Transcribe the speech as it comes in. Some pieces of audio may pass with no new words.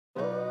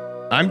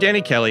I'm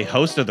Danny Kelly,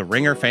 host of the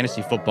Ringer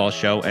Fantasy Football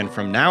Show, and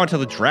from now until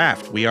the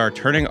draft, we are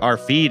turning our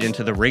feed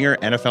into the Ringer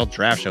NFL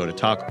Draft Show to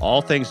talk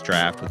all things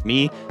draft with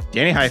me,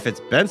 Danny Heifetz,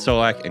 Ben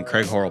Solak, and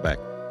Craig Horlbeck.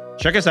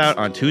 Check us out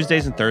on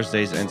Tuesdays and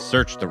Thursdays and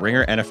search the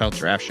Ringer NFL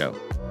Draft Show.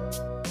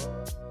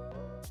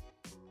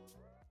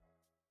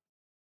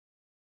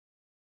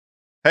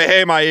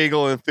 Hey, my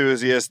Eagle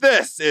enthusiasts.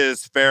 This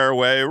is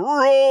Fairway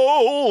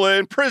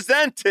Rollin',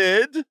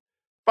 presented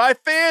by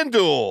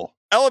FanDuel.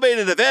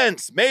 Elevated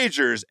events,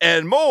 majors,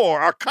 and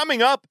more are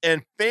coming up,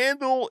 and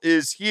FanDuel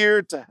is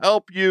here to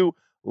help you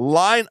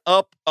line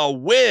up a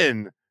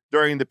win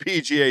during the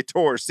PGA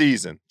Tour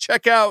season.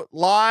 Check out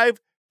live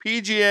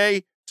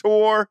PGA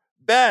Tour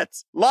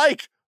bets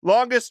like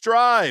longest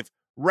drive,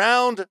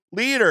 round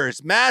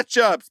leaders,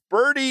 matchups,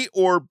 birdie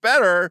or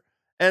better,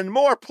 and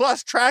more.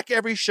 Plus, track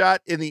every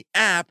shot in the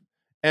app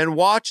and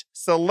watch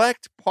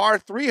select par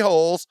 3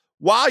 holes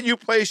while you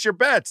place your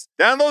bets.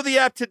 Download the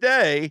app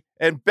today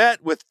and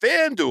bet with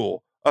FanDuel,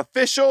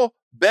 official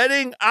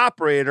betting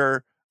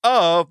operator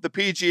of the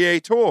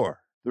PGA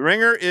Tour. The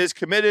Ringer is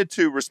committed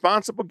to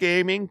responsible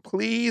gaming.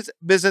 Please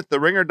visit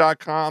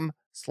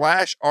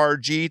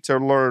theringer.com/RG to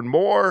learn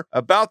more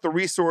about the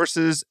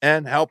resources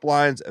and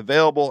helplines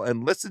available,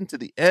 and listen to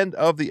the end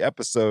of the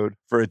episode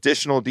for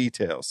additional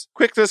details.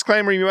 Quick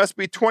disclaimer, you must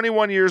be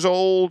 21 years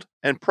old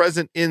and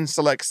present in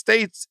select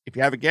states. If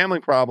you have a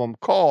gambling problem,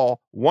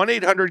 call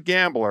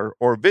 1-800-GAMBLER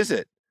or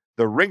visit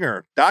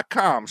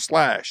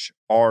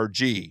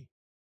theringer.com/RG.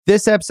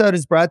 This episode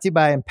is brought to you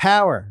by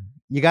Empower.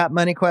 You got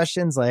money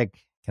questions like,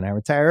 can I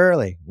retire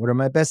early? What are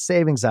my best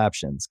savings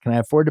options? Can I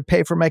afford to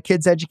pay for my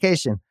kids'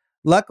 education?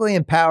 Luckily,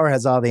 Empower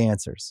has all the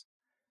answers.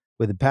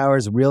 With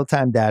Empower's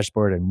real-time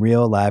dashboard and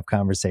real live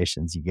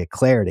conversations, you get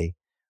clarity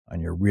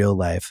on your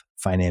real-life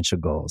financial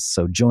goals.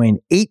 So join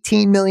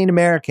 18 million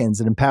Americans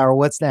and Empower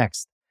what's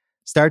next.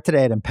 Start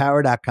today at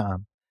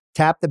empower.com.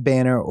 Tap the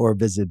banner or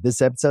visit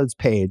this episode's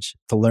page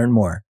to learn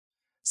more.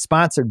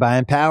 Sponsored by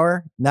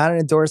Empower, not an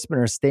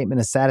endorsement or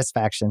statement of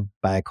satisfaction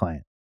by a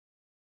client.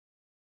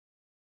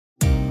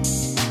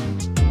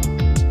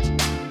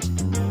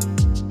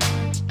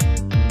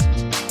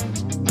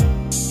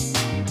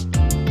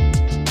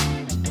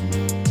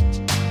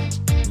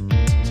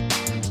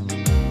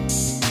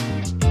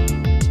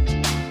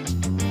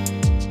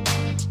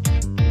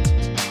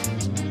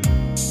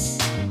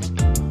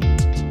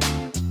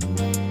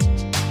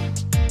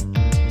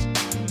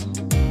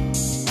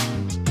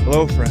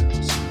 Hello,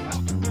 friends.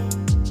 Welcome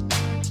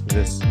to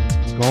this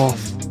golf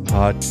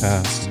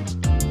podcast,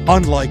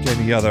 unlike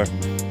any other.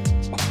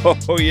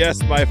 Oh,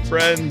 yes, my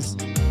friends,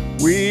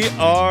 we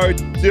are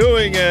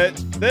doing it.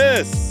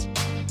 This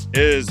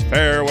is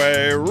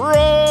Fairway Rollin',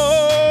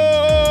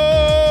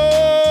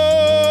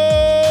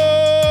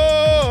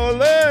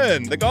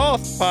 the golf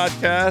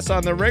podcast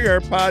on the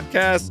Ringer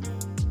Podcast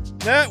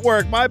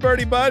Network. My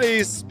birdie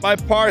buddies, my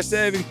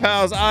par-saving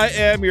pals, I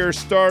am your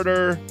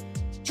starter,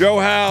 Joe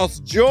House,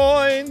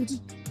 joined,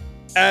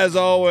 as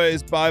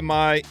always, by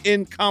my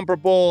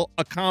incomparable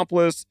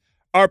accomplice,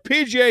 our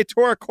PGA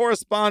Tour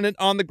correspondent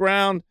on the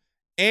ground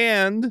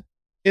and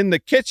in the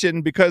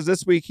kitchen, because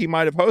this week he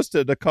might have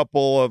hosted a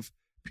couple of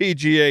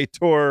PGA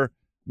Tour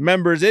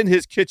members in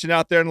his kitchen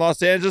out there in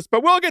Los Angeles,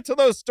 but we'll get to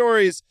those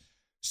stories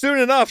soon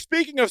enough.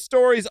 Speaking of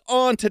stories,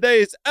 on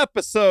today's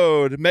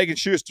episode, Megan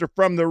Schuster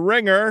from The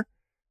Ringer,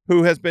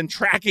 who has been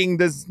tracking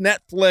this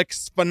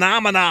Netflix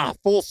phenomena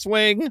full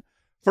swing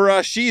for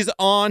us. She's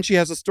on. She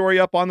has a story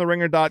up on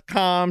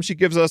theringer.com. She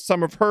gives us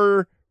some of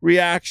her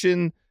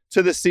reaction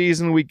to the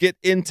season. We get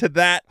into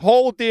that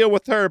whole deal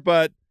with her,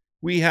 but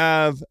we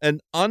have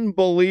an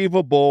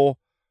unbelievable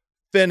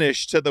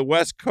finish to the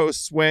West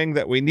Coast swing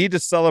that we need to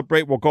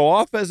celebrate. We'll go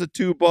off as a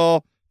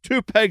 2-ball,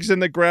 2 pegs in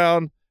the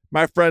ground.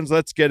 My friends,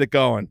 let's get it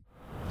going.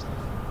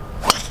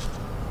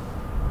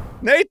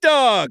 Nate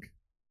Dogg,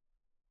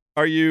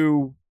 are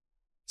you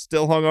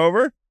still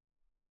hungover?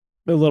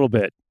 A little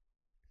bit.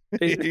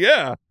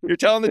 Yeah, you're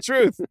telling the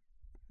truth.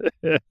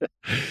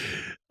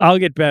 I'll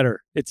get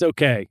better. It's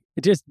okay.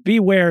 Just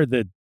beware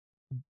the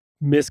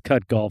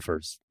miscut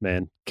golfers,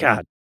 man.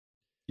 God.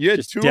 You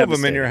had 2 of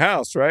them in your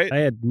house, right? I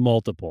had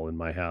multiple in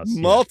my house.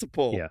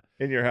 Multiple yeah.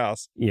 in your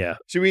house. Yeah.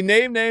 Should we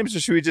name names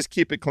or should we just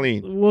keep it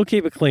clean? We'll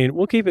keep it clean.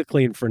 We'll keep it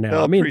clean for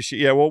now.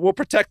 We'll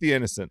protect the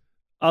innocent.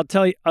 I'll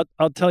tell you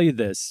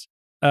this.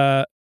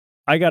 I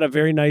got a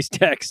very nice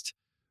text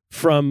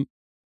from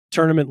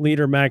tournament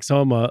leader Max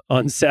Homa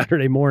on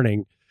Saturday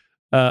morning,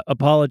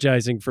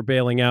 apologizing for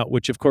bailing out,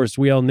 which of course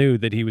we all knew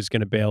that he was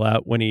going to bail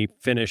out when he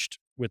finished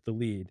with the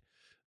lead.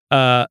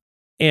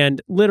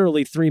 And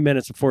literally 3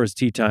 minutes before his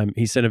tee time,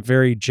 he sent a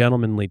very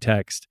gentlemanly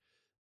text.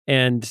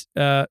 And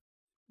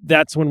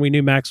that's when we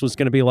knew Max was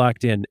going to be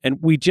locked in. And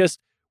we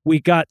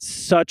got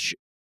such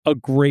a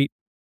great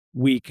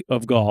week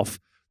of golf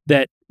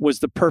that was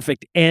the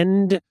perfect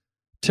end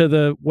to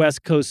the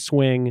West Coast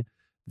swing,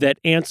 that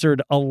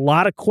answered a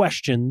lot of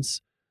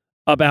questions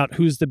about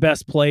who's the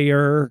best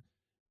player,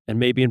 and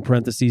maybe in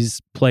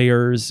parentheses,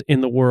 players in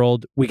the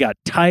world. We got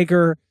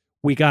Tiger.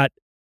 We got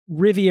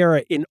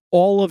Riviera in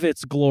all of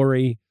its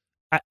glory.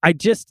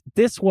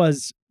 this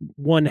was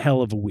one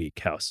hell of a week,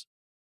 House.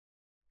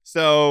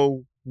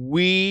 So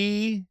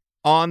we,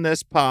 on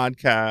this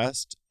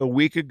podcast a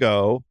week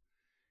ago,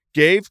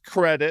 gave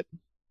credit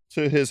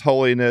to His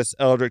Holiness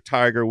Eldrick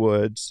Tiger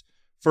Woods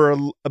for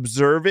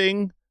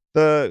observing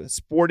the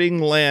sporting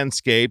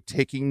landscape,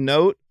 taking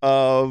note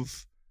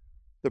of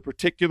the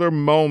particular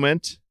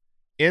moment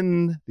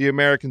in the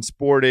American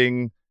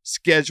sporting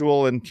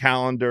schedule and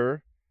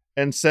calendar,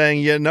 and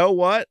saying, you know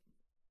what?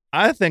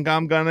 I think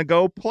I'm going to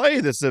go play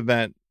this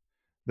event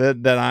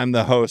that I'm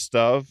the host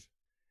of.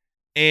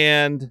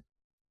 And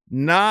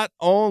not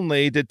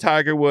only did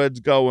Tiger Woods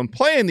go and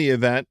play in the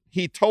event,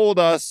 he told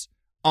us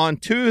on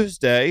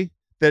Tuesday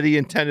that he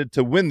intended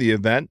to win the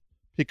event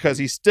because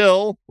he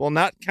still will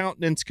not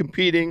countenance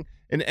competing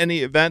in any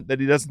event that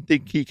he doesn't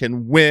think he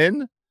can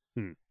win.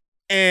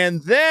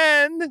 And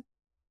then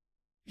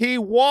he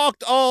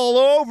walked all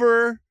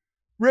over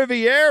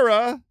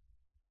Riviera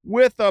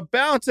with a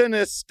bounce in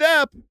his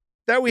step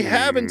that we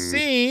haven't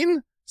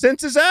seen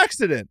since his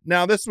accident.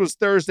 Now, this was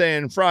Thursday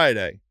and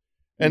Friday.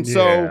 And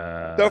so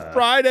the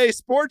Friday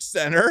Sports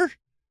Center,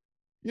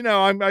 you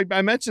know,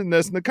 I mentioned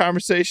this in the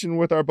conversation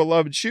with our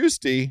beloved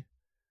Shusty.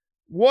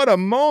 What a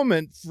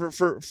moment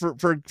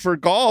for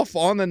golf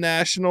on the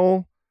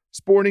national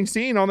sporting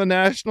scene, on the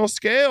national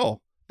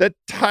scale, that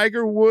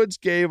Tiger Woods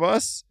gave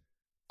us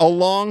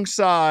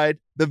alongside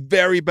the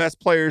very best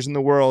players in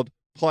the world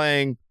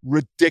playing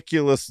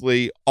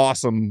ridiculously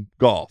awesome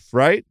golf,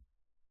 right?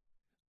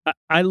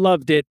 I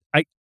loved it.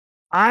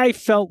 I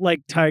felt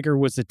like Tiger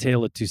was a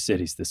tale of two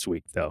cities this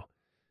week, though.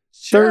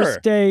 Sure.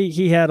 Thursday,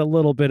 he had a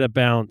little bit of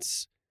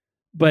bounce,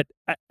 but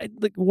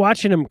like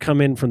watching him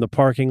come in from the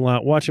parking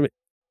lot,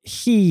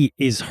 he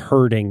is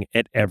hurting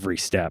at every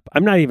step.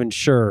 I'm not even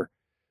sure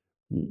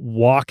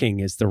walking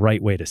is the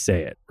right way to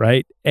say it,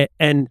 right?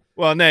 And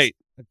well, Nate,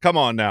 come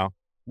on now.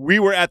 We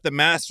were at the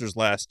Masters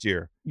last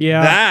year.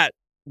 Yeah. That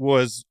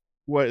was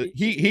what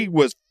he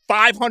was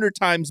 500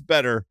 times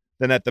better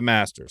than at the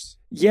Masters.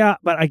 Yeah,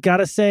 but I got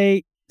to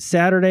say,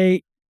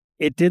 Saturday,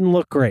 it didn't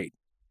look great.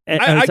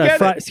 I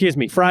get it. Excuse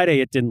me, Friday,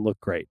 it didn't look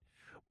great.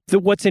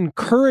 What's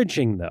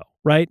encouraging, though,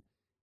 right,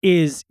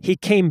 is he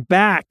came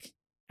back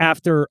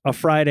after a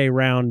Friday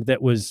round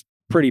that was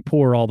pretty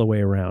poor all the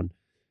way around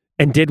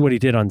and did what he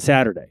did on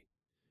Saturday,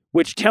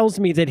 which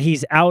tells me that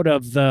he's out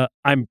of the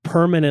I'm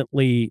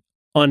permanently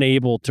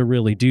unable to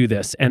really do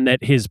this, and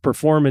that his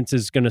performance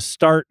is going to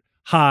start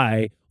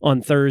high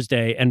on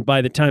Thursday, and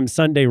by the time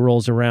Sunday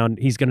rolls around,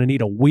 he's going to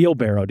need a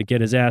wheelbarrow to get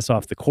his ass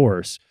off the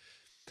course.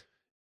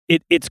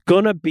 It's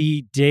going to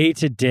be day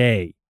to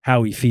day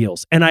how he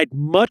feels. And I'd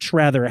much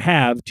rather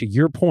have, to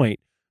your point,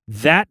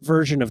 that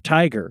version of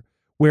Tiger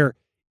where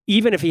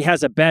even if he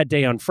has a bad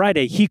day on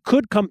Friday, he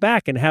could come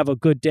back and have a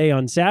good day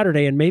on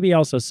Saturday and maybe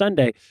also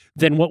Sunday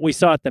than what we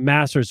saw at the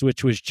Masters,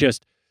 which was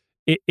just,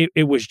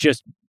 it was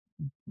just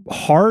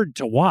hard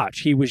to watch.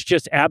 He was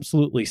just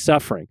absolutely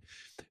suffering.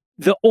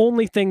 The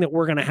only thing that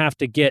we're going to have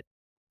to get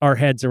our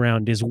heads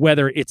around is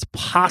whether it's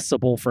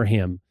possible for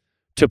him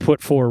to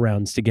put 4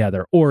 rounds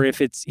together, or if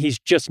he's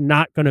just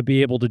not going to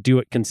be able to do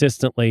it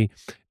consistently.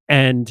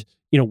 And,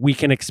 you know, we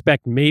can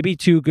expect maybe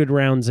 2 good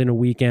rounds in a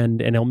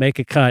weekend and he'll make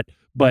a cut,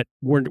 but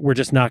we're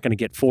just not going to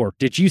get 4.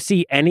 Did you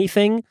see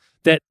anything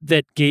that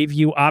gave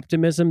you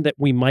optimism that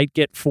we might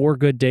get 4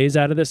 good days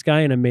out of this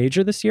guy in a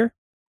major this year?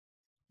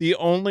 The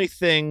only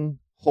thing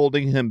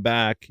holding him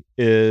back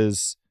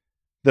is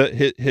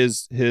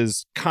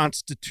his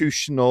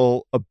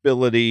constitutional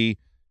ability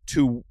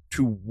to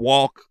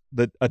walk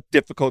a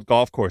difficult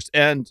golf course.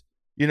 And,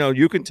 you know,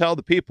 you can tell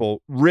the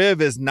people,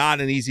 Riv is not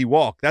an easy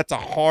walk. That's a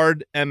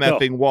hard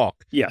MFing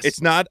walk. Yes.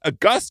 It's not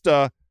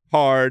Augusta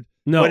hard,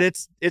 but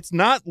it's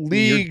not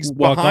leagues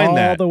behind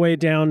that. All the way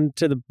down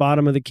to the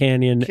bottom of the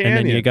canyon. And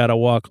then you got to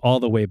walk all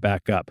the way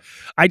back up.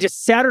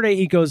 Saturday,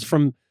 he goes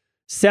from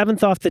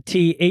 7th off the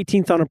tee,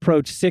 18th on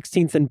approach,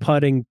 16th in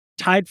putting,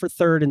 tied for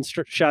 3rd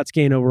in shots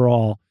gained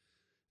overall.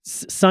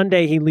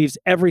 Sunday, he leaves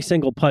every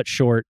single putt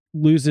short,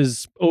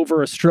 loses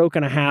over a stroke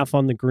and a half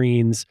on the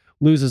greens,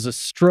 loses a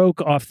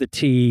stroke off the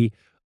tee,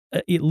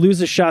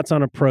 loses shots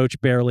on approach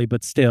barely,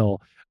 but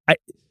still.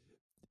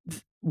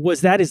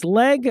 Was that his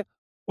leg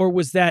or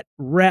was that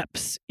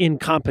reps in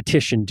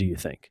competition, do you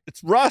think?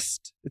 It's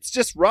rust. It's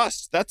just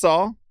rust. That's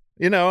all.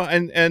 You know,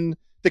 and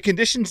the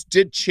conditions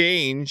did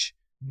change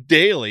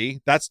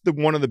daily. That's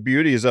one of the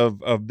beauties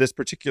of this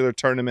particular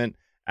tournament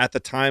at the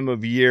time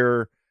of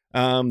year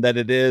that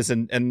it is,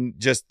 and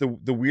just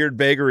the weird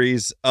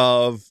vagaries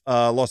of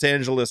Los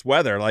Angeles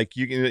weather. Like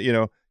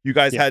you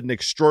guys had an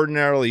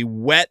extraordinarily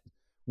wet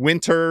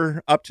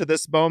winter up to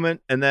this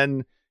moment, and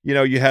then you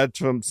had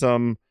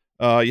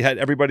you had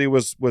everybody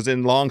was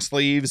in long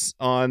sleeves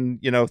on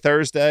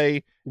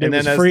Thursday, and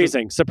it was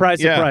freezing.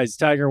 Surprise!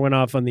 Tiger went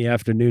off on the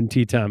afternoon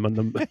tee time on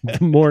the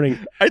morning.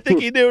 I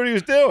think he knew what he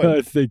was doing.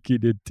 I think he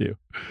did too.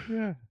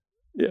 Yeah.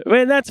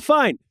 Man, that's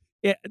fine.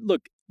 Yeah,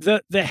 look,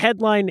 the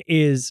headline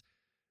is.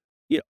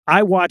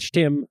 I watched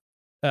him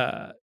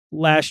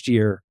last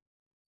year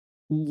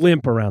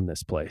limp around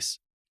this place.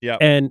 Yeah.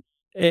 And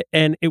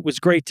it was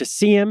great to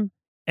see him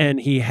and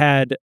he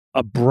had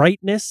a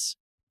brightness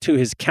to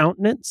his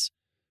countenance,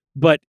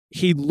 but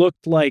he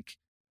looked like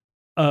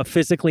a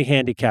physically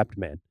handicapped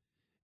man.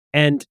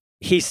 And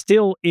he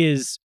still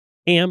is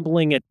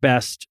ambling at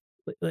best.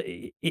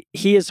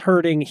 He is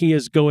hurting. He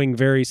is going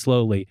very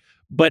slowly.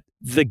 But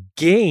the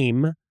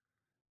game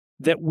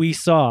that we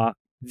saw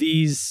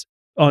these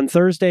on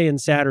Thursday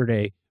and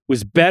Saturday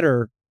was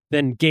better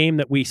than game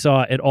that we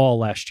saw at all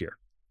last year.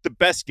 The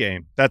best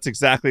game. That's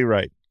exactly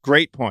right.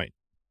 Great point.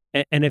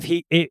 And if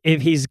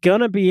he's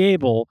gonna be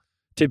able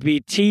to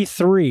be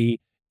T3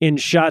 in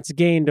shots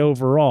gained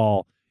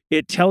overall,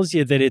 it tells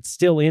you that it's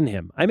still in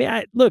him. I mean,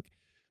 look,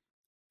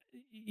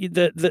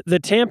 the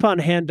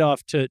tampon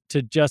handoff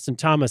to Justin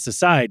Thomas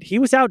aside, he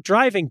was out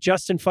driving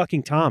Justin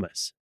fucking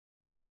Thomas.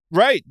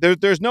 Right.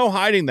 There's no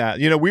hiding that.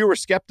 You know, we were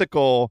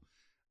skeptical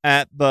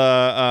at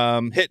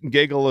the Hit and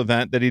Giggle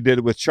event that he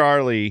did with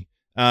Charlie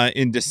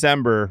in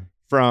December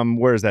from,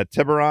 where is that,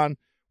 Tiburon,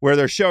 where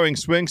they're showing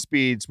swing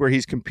speeds where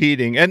he's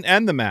competing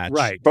and the match.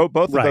 Right. Both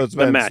of those events.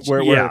 The match.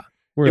 Where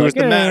We're it like, was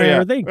the match.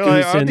 Are they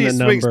goosing the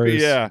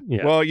numbers? Yeah.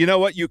 Well, you know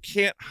what? You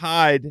can't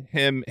hide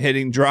him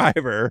hitting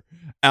driver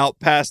out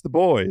past the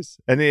boys.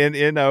 And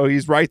you know,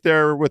 he's right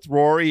there with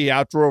Rory. He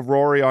outdrove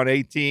Rory on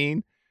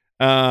 18.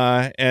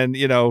 And,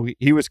 you know,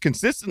 he was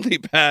consistently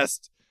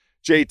past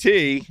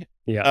JT.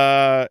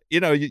 Yeah. You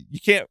know, you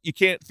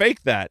can't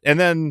fake that. And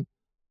then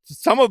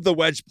some of the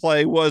wedge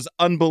play was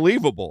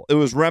unbelievable. It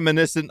was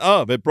reminiscent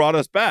of. It brought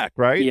us back,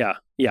 right? Yeah.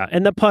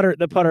 And the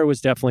putter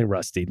was definitely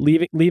rusty.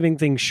 Leaving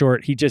things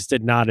short, he just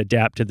did not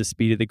adapt to the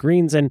speed of the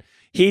greens. And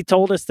he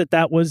told us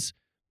that was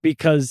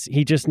because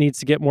he just needs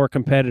to get more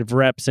competitive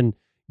reps and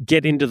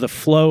get into the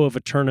flow of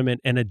a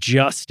tournament and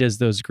adjust as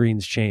those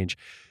greens change.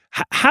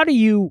 How do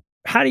you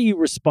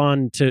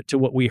respond to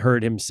what we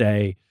heard him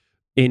say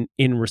in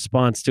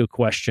response to a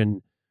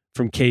question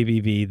from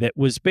KVV that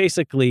was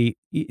basically,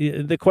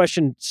 the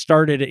question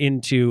started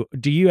into,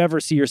 do you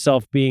ever see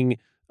yourself being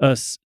a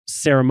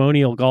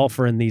ceremonial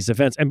golfer in these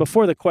events? And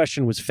before the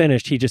question was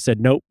finished, he just said,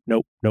 nope.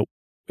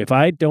 If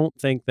I don't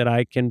think that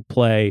I can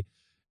play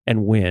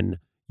and win,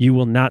 you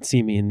will not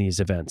see me in these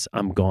events.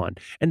 I'm gone.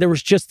 And there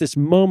was just this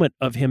moment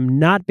of him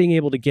not being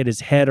able to get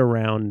his head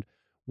around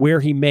where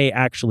he may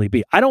actually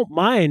be. I don't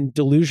mind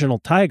delusional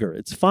Tiger.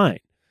 It's fine.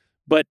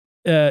 But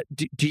do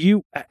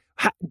you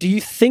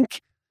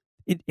think,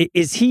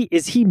 is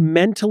he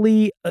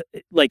mentally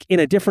like in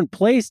a different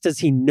place? Does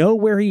he know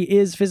where he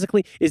is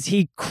physically? Is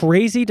he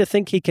crazy to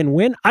think he can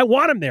win? I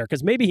want him there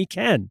because maybe he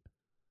can.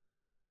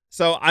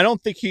 So I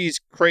don't think he's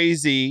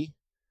crazy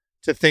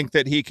to think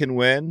that he can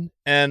win.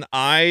 And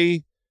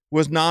I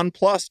was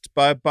nonplussed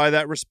by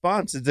that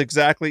response. It's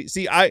exactly,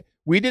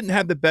 we didn't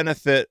have the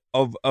benefit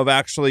of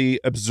actually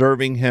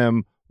observing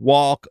him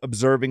walk,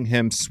 observing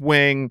him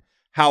swing,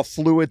 how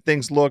fluid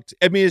things looked.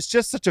 I mean, it's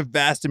just such a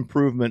vast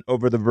improvement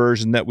over the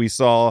version that we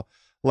saw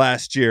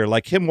last year.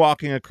 Like him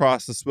walking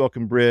across the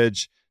Swilken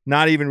Bridge,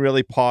 not even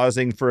really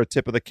pausing for a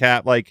tip of the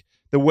cap. Like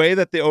the way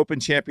that the Open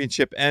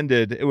Championship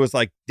ended, it was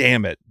like,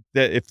 damn it.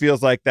 It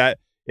feels like that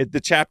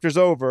the chapter's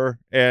over,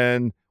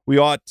 and we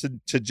ought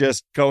to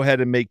just go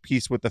ahead and make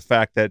peace with the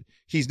fact that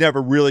he's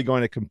never really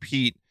going to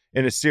compete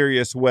in a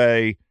serious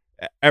way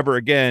ever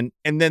again.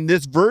 And then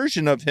this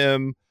version of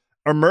him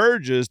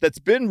emerges that's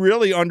been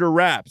really under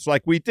wraps.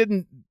 Like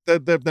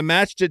the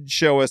match didn't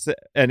show us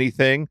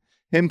anything.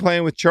 Him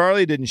playing with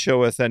Charlie didn't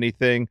show us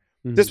anything.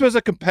 Mm-hmm. This was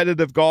a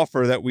competitive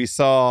golfer that we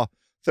saw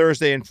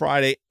Thursday and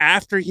Friday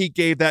after he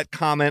gave that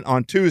comment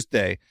on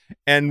Tuesday.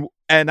 And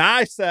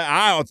I said,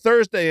 on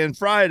Thursday and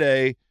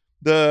Friday,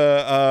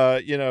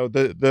 the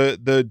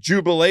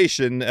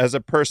jubilation as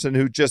a person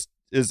who just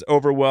is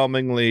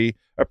overwhelmingly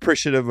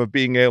appreciative of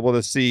being able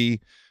to see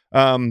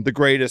the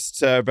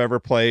greatest I've ever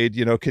played,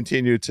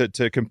 continue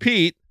to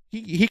compete.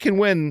 He can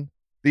win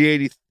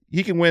he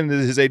can win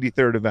his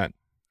 83rd event.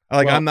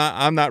 Like, well,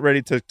 I'm not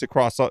ready to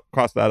cross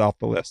that off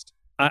the list.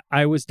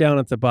 I was down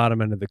at the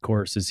bottom end of the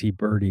course as he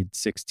birdied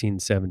 16,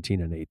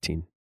 17, and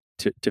 18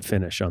 to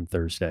finish on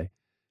Thursday.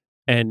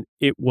 And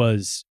it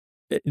was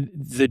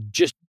the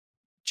just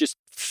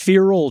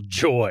feral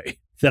joy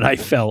that I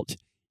felt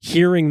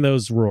hearing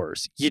those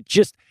roars.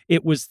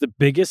 It was the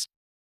biggest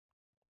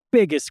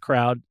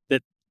crowd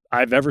that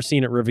I've ever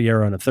seen at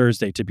Riviera on a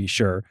Thursday, to be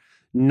sure.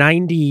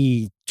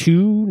 94%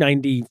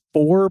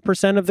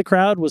 of the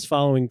crowd was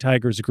following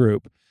Tiger's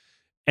group.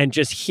 And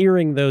just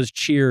hearing those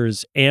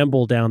cheers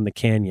amble down the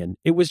canyon,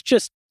 it was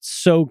just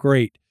so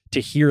great to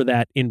hear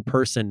that in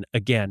person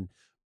again.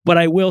 But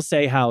I will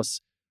say,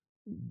 House,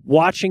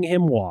 watching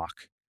him walk,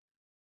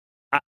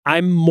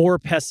 I'm more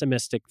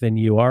pessimistic than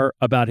you are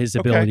about his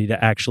ability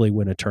to actually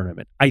win a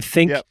tournament. I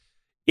think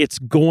it's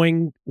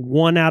going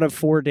 1 out of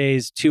 4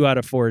 days, 2 out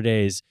of 4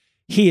 days.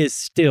 He is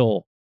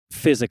still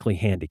physically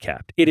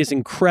handicapped. It is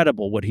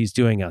incredible what he's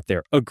doing out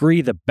there.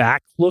 Agree, the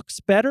back looks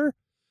better,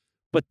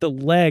 but the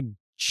leg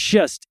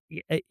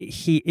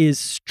he is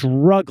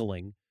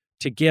struggling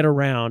to get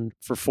around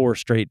for 4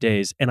 straight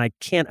days. And I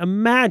can't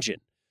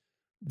imagine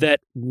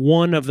that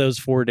one of those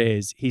 4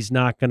 days he's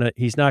not gonna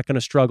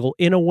struggle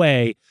in a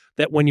way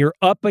that when you're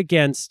up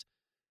against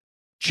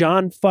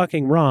John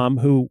fucking Rahm,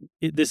 who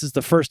this is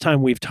the first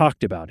time we've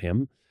talked about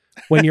him,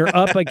 when you're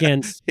up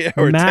against Yeah,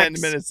 we're Max,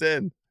 10 minutes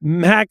in.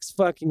 Max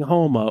fucking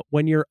Homa,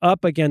 when you're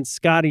up against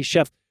Scotty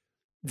Scheffler,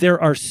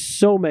 there are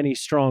so many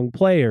strong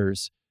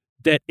players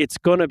that it's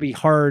going to be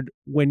hard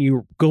when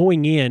you're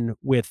going in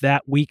with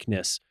that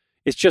weakness.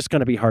 It's just going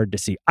to be hard to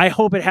see. I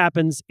hope it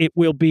happens. It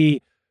will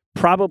be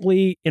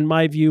probably, in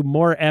my view,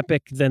 more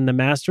epic than the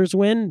Masters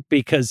win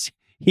because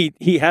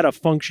he had a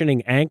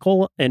functioning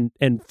ankle and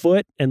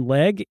foot and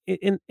leg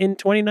in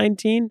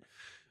 2019.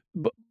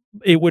 But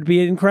it would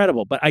be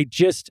incredible. But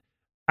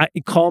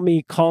call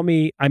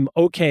me. I'm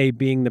okay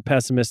being the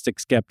pessimistic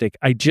skeptic.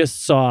 I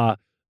just saw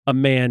a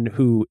man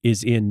who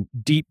is in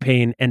deep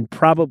pain and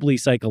probably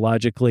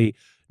psychologically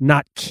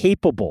not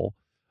capable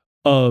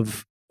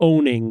of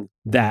owning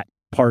that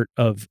part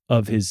of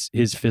his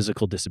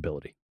physical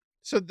disability.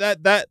 So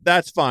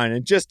that's fine.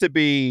 And just to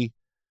be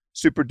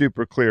super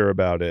duper clear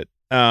about it,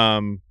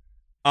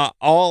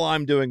 all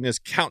I'm doing is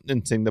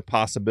countenancing the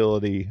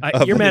possibility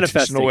of you're an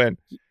manifesting. additional win.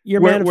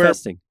 You're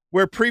manifesting.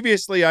 Where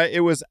previously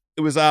it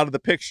was out of the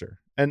picture,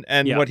 and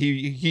Yeah. what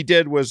he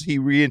did was he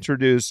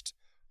reintroduced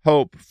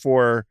hope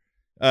for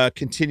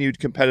continued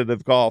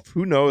competitive golf.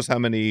 Who knows how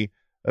many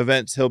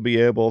events he'll be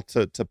able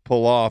to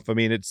pull off? I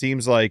mean, it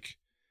seems like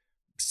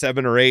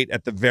 7 or 8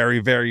 at the very,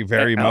 very,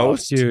 very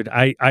most. Dude,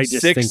 I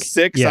just think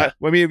six. Yeah.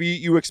 I mean,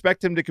 you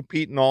expect him to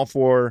compete in all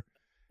 4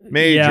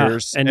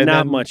 majors, and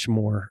not then, much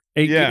more.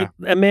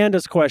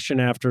 Amanda's question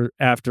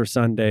after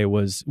Sunday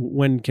was,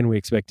 when can we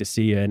expect to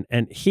see you?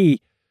 And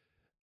he,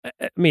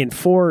 I mean,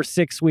 4 or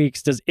 6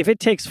 weeks if it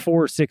takes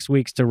 4 or 6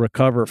 weeks to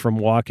recover from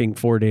walking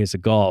 4 days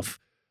of golf,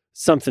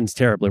 something's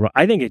terribly wrong.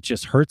 I think it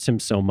just hurts him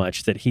so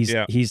much that he's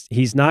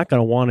not going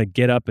to want to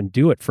get up and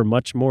do it for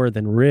much more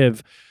than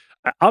Riv.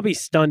 I'll be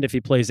stunned if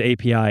he plays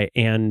API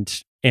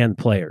and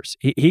players.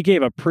 He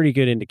gave a pretty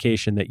good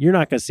indication that you're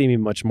not going to see me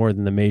much more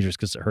than the majors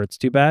because it hurts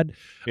too bad.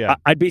 Yeah.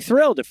 I'd be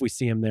thrilled if we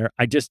see him there.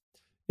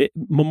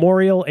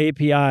 Memorial,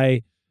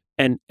 API,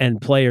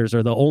 and players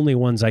are the only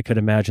ones I could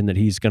imagine that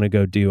he's going to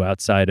go do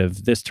outside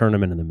of this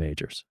tournament and the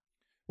majors.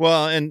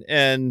 Well,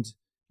 and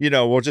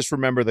we'll just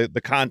remember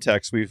the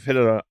context. We've hit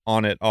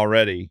on it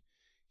already.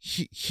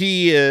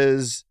 He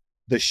is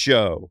the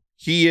show.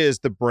 He is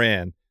the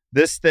brand.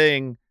 This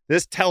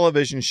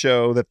television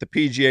show that the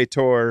PGA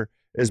Tour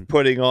is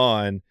putting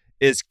on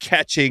is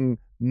catching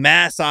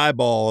mass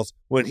eyeballs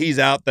when he's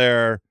out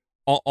there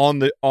on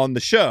the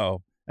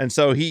show. And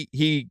so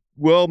he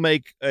will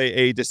make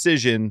a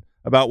decision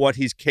about what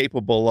he's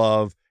capable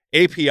of.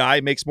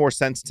 API makes more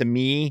sense to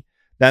me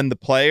than the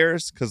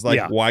players, because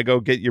why go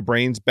get your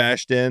brains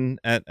bashed in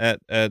at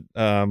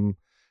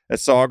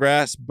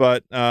Sawgrass?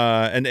 But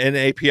and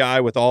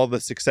API, with all the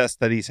success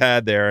that he's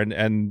had there,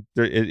 and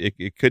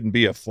it couldn't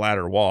be a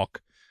flatter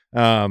walk.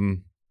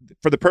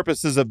 For the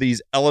purposes of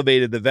these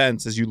elevated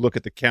events, as you look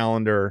at the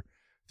calendar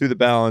through the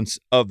balance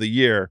of the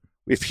year,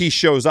 if he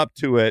shows up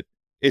to it,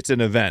 it's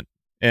an event,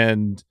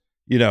 and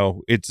there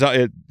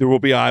will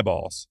be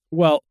eyeballs.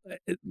 Well,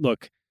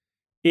 look,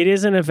 it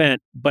is an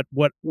event, but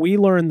what we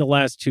learned the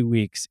last 2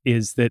 weeks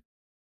is that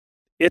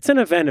it's an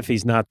event if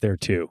he's not there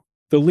too.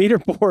 The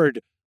leaderboard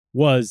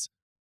was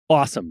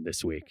awesome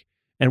this week.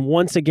 And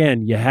once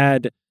again, you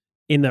had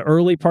in the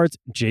early parts,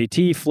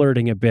 JT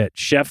flirting a bit,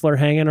 Scheffler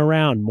hanging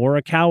around,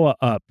 Morikawa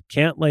up,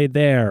 Cantlay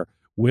there,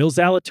 Will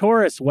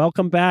Zalatoris,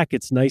 welcome back.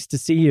 It's nice to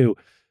see you.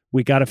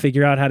 We got to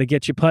figure out how to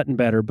get you putting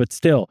better, but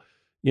still,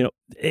 we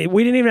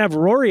didn't even have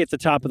Rory at the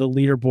top of the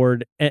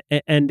leaderboard,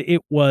 and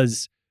it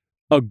was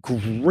a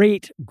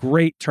great,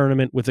 great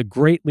tournament with a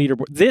great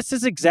leaderboard. This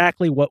is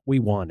exactly what we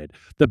wanted.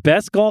 The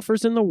best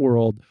golfers in the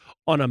world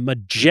on a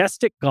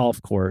majestic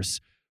golf course,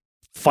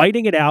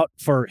 fighting it out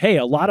for, hey,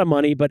 a lot of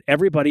money, but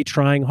everybody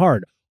trying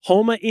hard.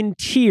 Homa in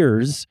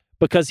tears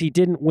because he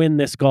didn't win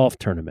this golf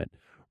tournament.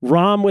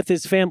 Rahm with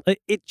his family.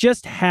 It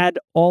just had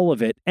all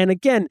of it. And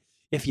again,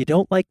 if you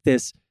don't like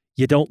this,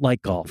 you don't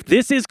like golf.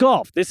 This is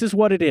golf. This is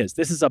what it is.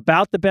 This is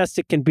about the best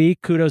it can be.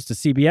 Kudos to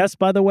CBS,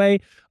 by the way.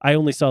 I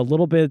only saw a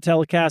little bit of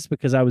telecast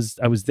because I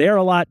was there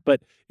a lot,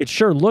 but it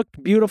sure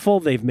looked beautiful.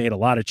 They've made a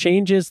lot of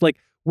changes. Like,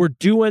 we're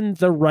doing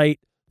the right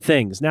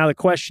things. Now the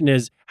question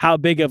is, how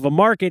big of a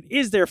market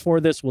is there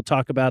for this? We'll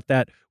talk about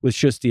that with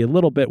Shusty a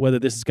little bit, whether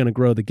this is going to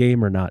grow the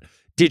game or not.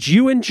 Did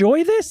you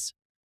enjoy this?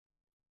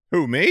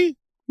 Who, me?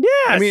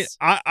 Yes. I mean,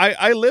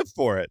 I live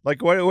for it.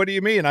 Like, what do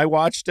you mean? I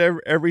watched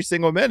every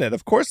single minute.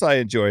 Of course I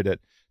enjoyed it.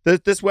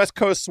 This West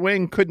Coast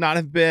swing could not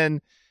have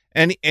been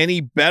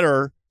any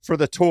better for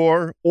the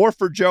tour or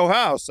for Joe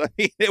House. I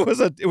mean, it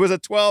was a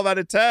 12 out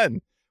of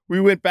 10.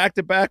 We went back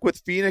to back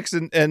with Phoenix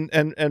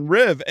and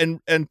Riv.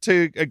 And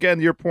to,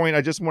 again, your point,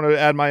 I just want to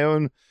add my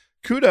own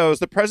kudos.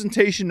 The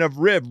presentation of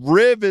Riv.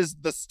 Riv is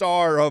the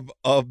star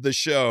of the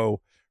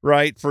show,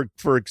 right? For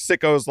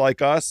sickos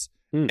like us.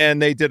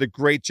 And they did a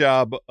great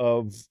job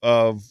of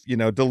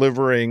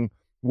delivering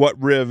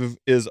what Riv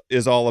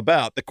is all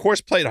about. The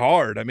course played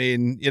hard. I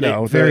mean,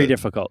 very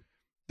difficult.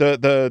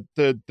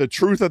 The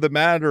truth of the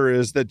matter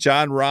is that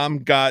John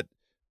Rahm got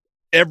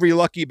every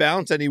lucky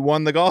bounce and he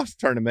won the golf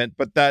tournament.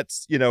 But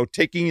that's,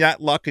 taking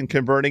that luck and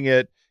converting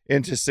it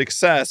into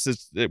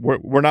success.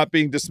 We're not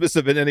being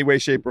dismissive in any way,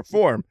 shape, or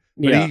form.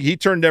 But he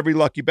turned every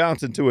lucky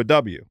bounce into a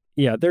W.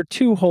 Yeah, there are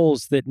two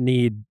holes that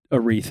need a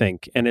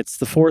rethink, and it's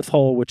the fourth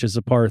hole, which is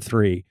a par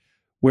 3,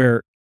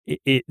 where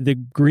the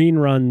green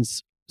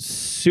runs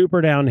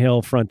super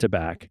downhill front to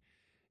back,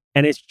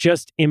 and it's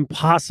just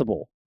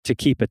impossible to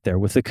keep it there.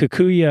 With the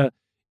Kikuya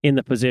in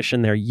the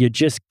position there, you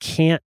just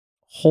can't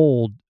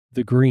hold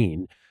the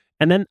green.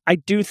 And then I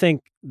do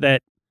think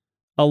that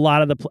a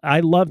lot of I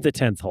love the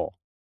 10th hole.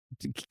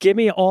 Give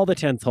me all the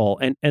 10th hole.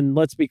 And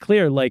let's be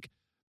clear, like,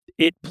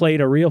 it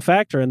played a real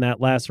factor in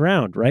that last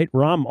round, right?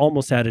 Rahm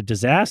almost had a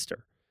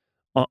disaster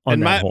on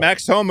that hole.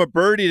 Max Homa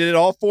birdied it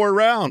all 4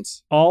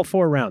 rounds. All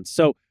 4 rounds.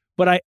 So,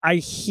 but I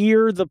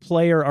hear the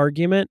player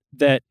argument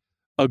that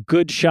a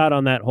good shot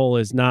on that hole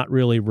is not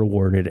really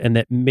rewarded, and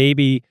that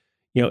maybe,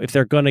 if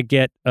they're going to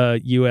get a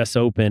U.S.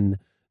 Open,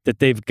 that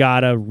they've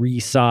got to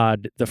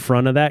resod the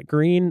front of that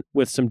green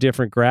with some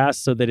different grass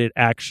so that it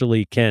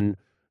actually can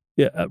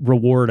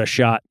reward a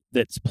shot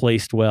that's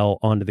placed well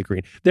onto the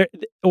green.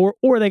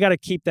 Or they got to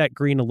keep that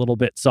green a little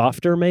bit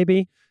softer,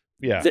 maybe.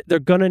 Yeah. They're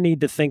going to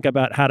need to think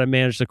about how to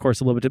manage the course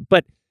a little bit.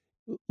 But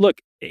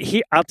look,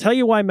 I'll tell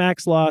you why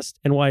Max lost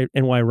and why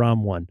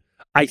Rahm won.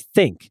 I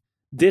think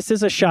this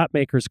is a shot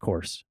maker's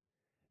course,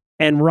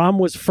 and Rahm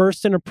was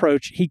first in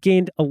approach. He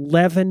gained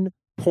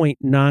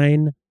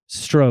 11.9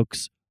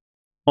 strokes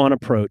on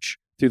approach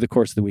through the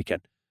course of the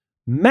weekend.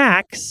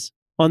 Max,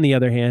 on the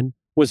other hand,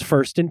 was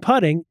first in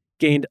putting,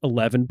 gained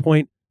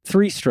 11.3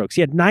 strokes.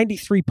 He had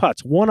 93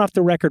 putts, one off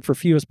the record for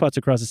fewest putts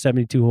across a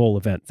 72-hole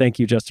event. Thank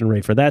you, Justin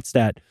Ray, for that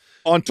stat.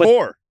 On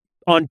tour.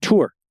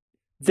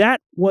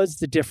 That was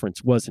the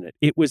difference, wasn't it?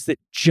 It was that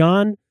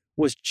John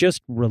was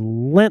just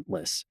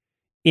relentless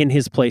in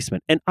his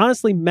placement. And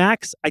honestly,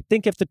 Max, I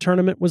think if the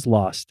tournament was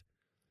lost,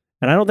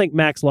 and I don't think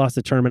Max lost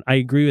the tournament, I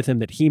agree with him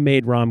that he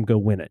made Rahm go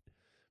win it.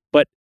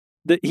 But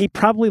he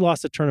probably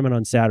lost the tournament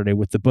on Saturday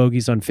with the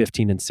bogeys on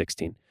 15 and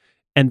 16.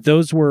 And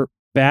those were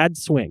bad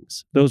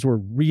swings. Those were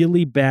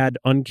really bad,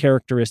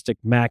 uncharacteristic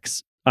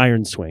Max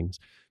iron swings.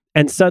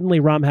 And suddenly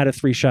Rahm had a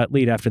 3-shot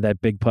lead after that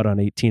big putt on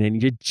 18.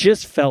 And you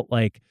just felt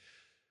like,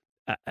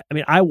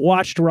 I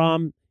watched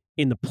Rahm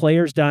in the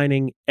Players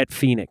Dining at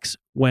Phoenix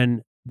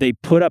when they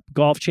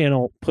Golf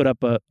Channel put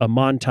up a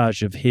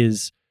montage of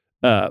his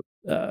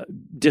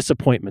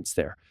disappointments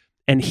there.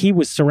 And he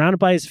was surrounded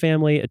by his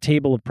family, a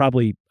table of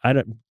probably,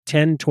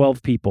 10,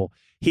 12 people.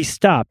 He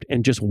stopped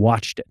and just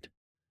watched it.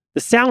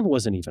 The sound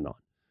wasn't even on,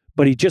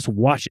 but he just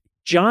watched it.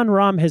 Jon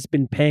Rahm has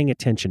been paying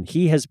attention.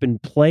 He has been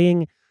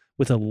playing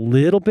with a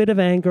little bit of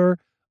anger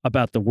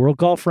about the World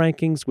Golf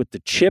Rankings, with the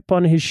chip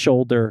on his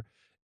shoulder.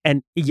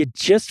 And you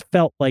just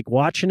felt like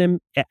watching him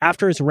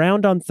after his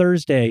round on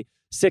Thursday,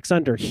 6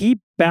 under, he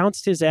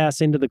bounced his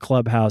ass into the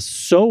clubhouse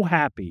so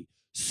happy.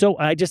 So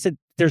I just said,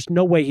 there's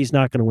no way he's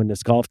not going to win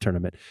this golf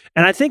tournament.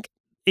 And I think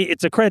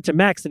it's a credit to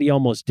Max that he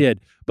almost did.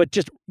 But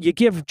just, you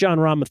give Jon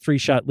Rahm a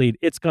 3-shot lead,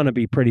 it's going to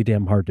be pretty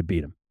damn hard to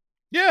beat him.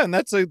 Yeah, and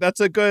that's a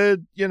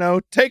good,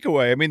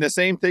 takeaway. I mean, the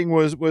same thing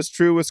was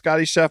true with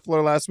Scottie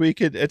Scheffler last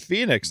week at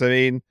Phoenix. I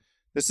mean,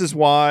 this is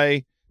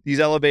why these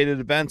elevated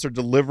events are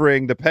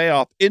delivering the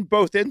payoff. In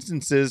both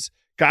instances,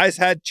 guys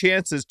had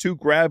chances to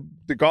grab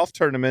the golf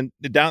tournament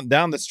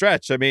down the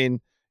stretch. I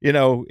mean,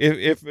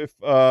 if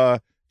Jon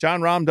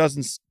Rahm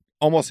doesn't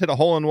almost hit a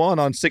hole-in-one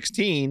on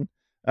 16,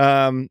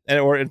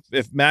 or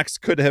if Max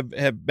could have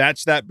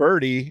matched that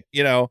birdie,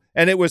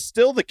 and it was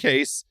still the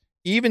case,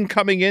 even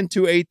coming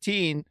into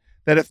 18,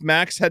 that if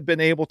Max had been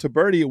able to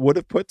birdie, it would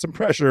have put some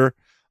pressure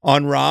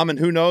on Rahm, and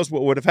who knows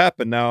what would have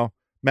happened. Now,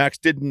 Max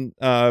didn't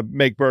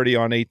make birdie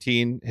on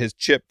 18. His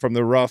chip from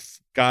the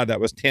rough, God, that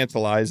was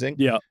tantalizing.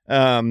 Yeah.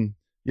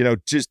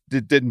 Just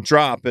didn't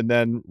drop, and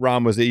then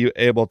Rahm was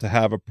able to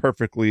have a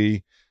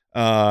perfectly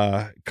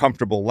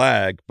comfortable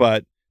lag.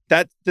 But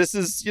this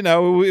is,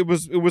 it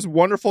was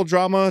wonderful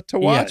drama to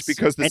watch,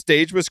 because the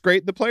stage was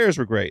great and the players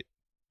were great.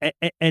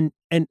 And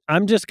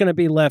I'm just going to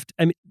be left.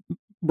 I mean,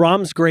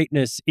 Rahm's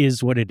greatness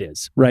is what it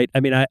is, right?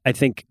 I mean, I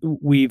think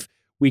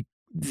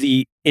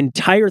the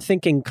entire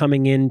thinking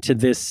coming into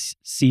this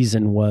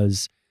season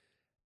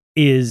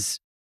is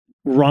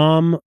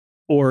Rahm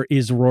or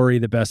is Rory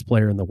the best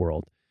player in the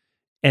world?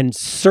 And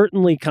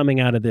certainly coming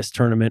out of this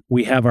tournament,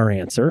 we have our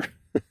answer.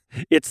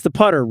 It's the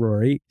putter,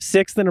 Rory.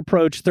 6th in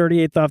approach,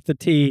 38th off the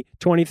tee,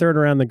 23rd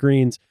around the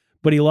greens,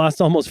 but he lost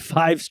almost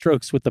 5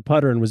 strokes with the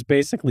putter and was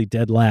basically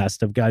dead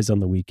last of guys on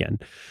the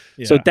weekend.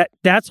 Yeah. So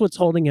that's what's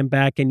holding him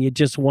back, and you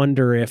just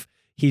wonder if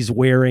he's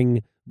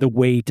wearing the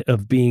weight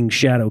of being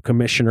shadow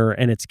commissioner,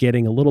 and it's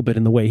getting a little bit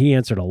in the way. He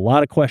answered a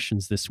lot of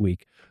questions this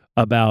week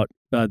about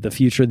the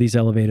future of these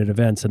elevated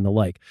events and the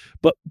like.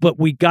 But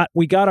we got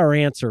our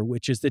answer,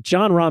 which is that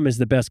Jon Rahm is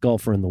the best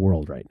golfer in the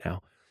world right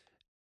now.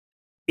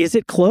 Is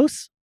it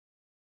close?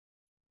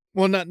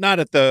 Well, not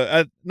at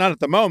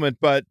the moment,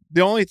 but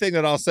the only thing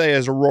that I'll say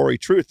as a Rory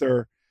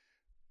truther,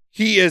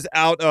 he is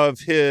out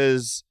of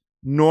his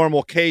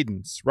normal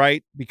cadence,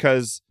 right?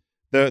 Because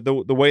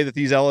the way that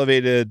these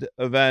elevated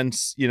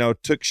events,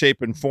 took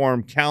shape and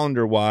form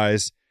calendar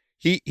wise,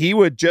 he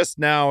would just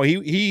now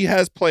he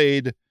has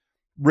played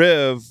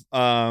Riv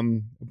a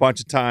bunch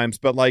of times,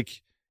 but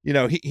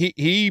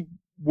he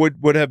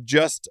would have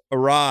just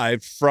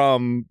arrived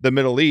from the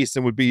Middle East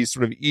and would be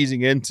sort of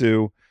easing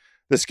into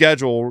the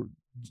schedule.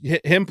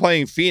 Him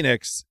playing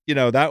Phoenix,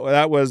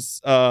 that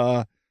was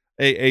a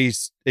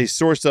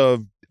source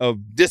of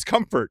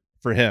discomfort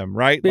for him,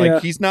 right? Yeah.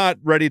 Like he's not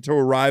ready to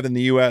arrive in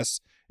the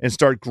U.S. and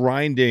start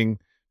grinding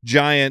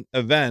giant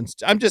events.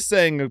 I'm just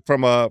saying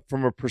from a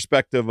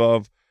perspective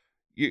of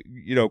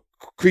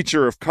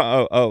creature of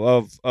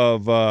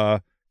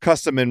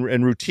custom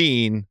and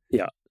routine.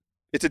 Yeah,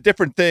 it's a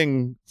different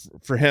thing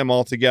for him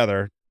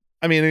altogether.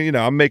 I mean,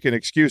 I'm making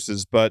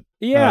excuses, but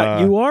yeah,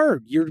 you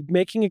are. You're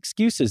making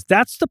excuses.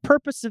 That's the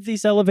purpose of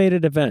these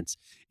elevated events.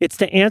 It's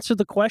to answer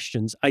the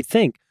questions. I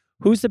think,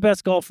 who's the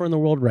best golfer in the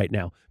world right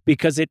now?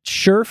 Because it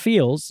sure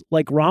feels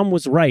like Rahm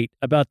was right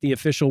about the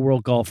official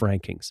world golf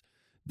rankings.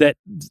 That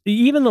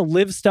even the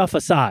live stuff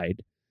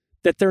aside,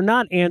 that they're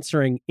not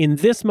answering in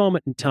this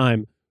moment in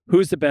time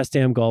who's the best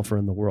damn golfer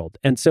in the world.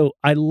 And so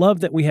I love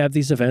that we have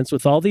these events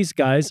with all these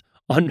guys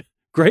on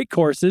great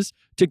courses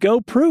to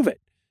go prove it.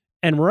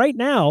 And right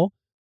now,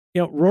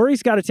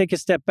 Rory's got to take a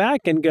step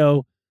back and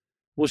go,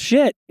 well,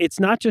 shit, it's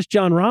not just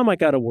Jon Rahm I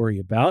got to worry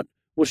about.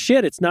 Well,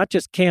 shit, it's not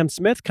just Cam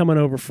Smith coming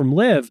over from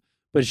Live,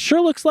 but it sure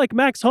looks like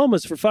Max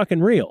Homa's for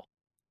fucking real.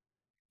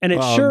 And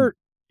it sure...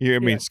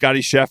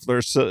 Scotty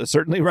Scheffler's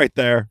certainly right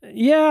there.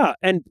 Yeah,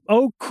 and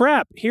oh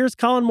crap, here's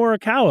Colin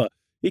Morikawa.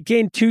 He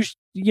gained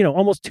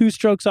almost 2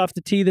 strokes off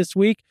the tee this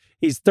week.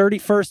 He's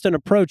 31st in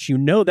approach.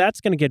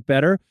 That's going to get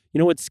better. You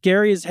know what's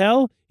scary as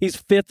hell? He's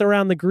 5th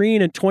around the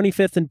green and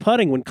 25th in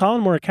putting. When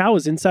Colin Morikawa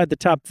is inside the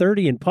top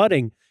 30 in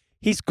putting,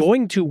 he's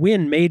going to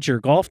win major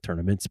golf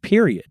tournaments,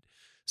 period.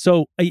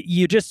 So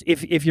you just,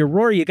 if you're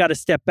Rory, you got to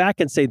step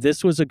back and say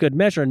this was a good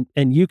measure.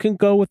 And you can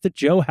go with the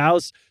Joe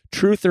House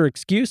truth or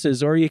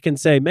excuses, or you can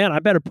say, man, I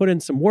better put in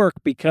some work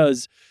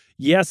because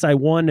yes, I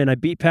won and I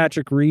beat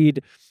Patrick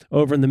Reed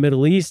over in the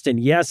Middle East. And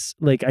yes,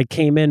 I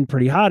came in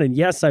pretty hot. And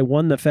yes, I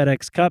won the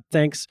FedEx Cup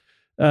thanks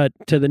to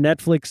the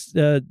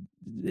Netflix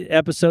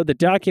episode that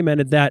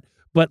documented that.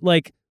 But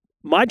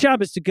my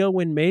job is to go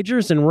win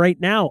majors. And right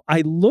now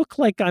I look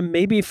like I'm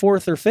maybe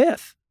 4th or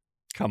 5th.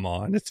 Come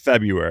on, it's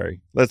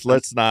February.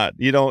 Let's not.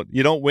 You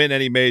don't win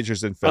any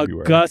majors in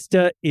February.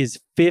 Augusta is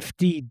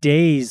 50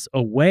 days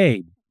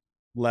away.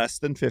 Less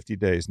than 50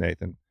 days,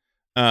 Nathan.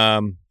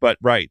 But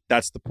right,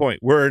 that's the point.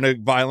 We're in a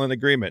violent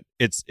agreement.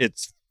 It's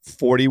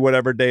 40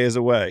 whatever days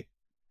away.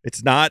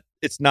 It's not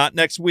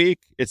next week.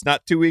 It's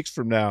not 2 weeks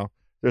from now.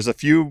 There's a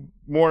few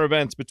more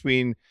events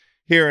between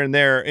here and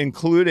there,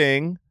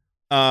 including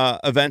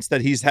events that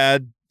he's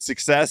had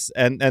success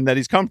and that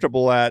he's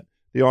comfortable at,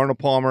 the Arnold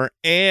Palmer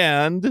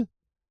and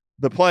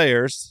the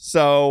Players.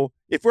 So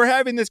if we're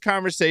having this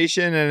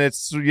conversation and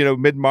it's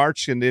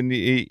mid-March and then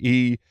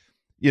he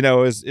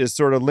is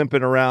sort of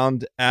limping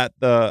around at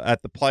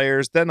the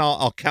Players, then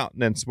I'll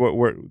countenance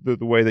the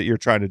way that you're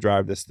trying to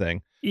drive this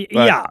thing.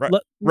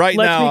 But right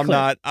now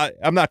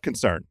I'm not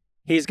concerned.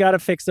 He's got to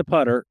fix the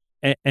putter,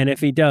 and if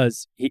he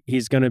does,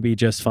 he's going to be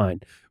just fine.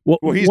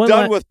 Well, he's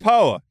done with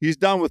POA. He's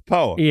done with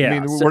POA.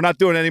 Yeah, we're not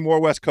doing any more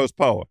West Coast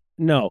POA.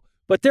 No.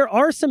 But there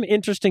are some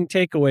interesting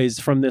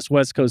takeaways from this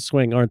West Coast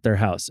swing, aren't there,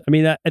 House? I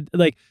mean,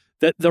 the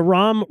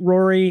Rahm,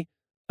 Rory,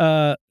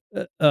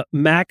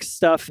 Max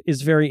stuff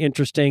is very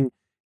interesting.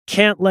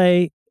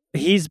 Cantlay,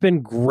 he's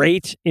been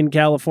great in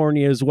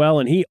California as well,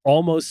 and he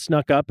almost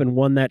snuck up and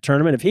won that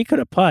tournament. If he could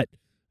have putt, I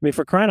mean,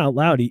 for crying out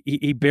loud,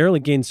 he barely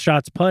gains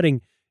shots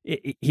putting.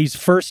 He's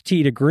first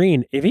tee to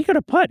green. If he could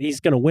have putt, he's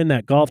going to win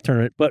that golf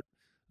tournament. But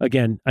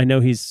again, I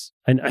know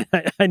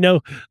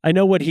I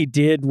know what he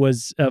did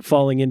was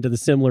falling into the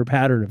similar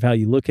pattern of how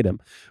you look at him.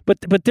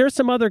 But there's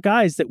some other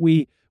guys that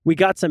we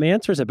got some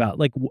answers about.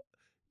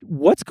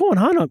 What's going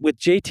on with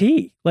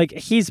JT?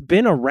 He's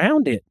been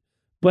around it,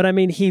 but I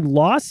mean, he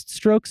lost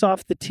strokes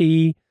off the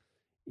tee.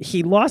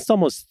 He lost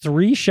almost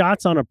 3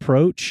 shots on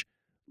approach.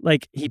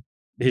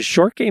 His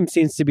short game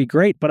seems to be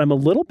great, but I'm a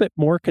little bit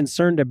more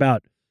concerned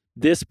about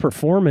this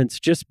performance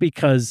just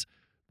because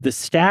the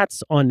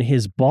stats on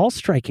his ball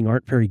striking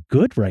aren't very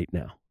good right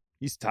now.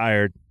 He's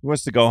tired. He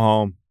wants to go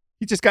home.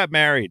 He just got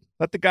married.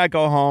 Let the guy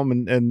go home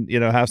and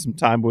have some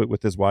time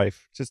with his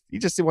wife. He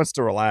wants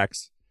to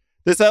relax.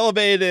 This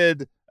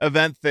elevated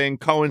event thing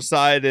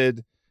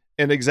coincided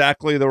in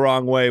exactly the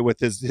wrong way with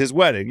his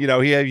wedding.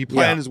 He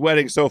planned his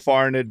wedding so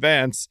far in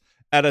advance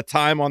at a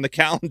time on the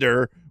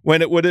calendar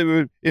when it would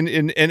have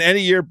in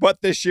any year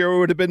but this year it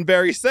would have been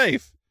very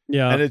safe.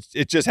 Yeah. And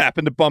it just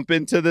happened to bump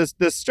into this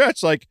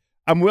stretch.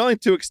 I'm willing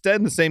to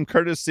extend the same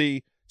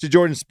courtesy to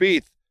Jordan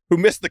Spieth, who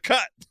missed the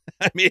cut.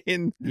 I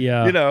mean,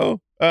 yeah,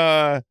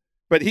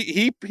 but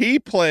he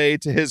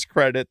played, to his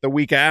credit, the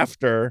week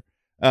after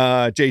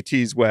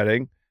JT's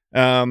wedding.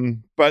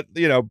 But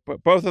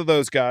both of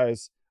those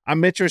guys,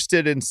 I'm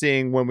interested in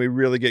seeing when we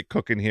really get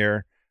cooking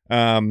here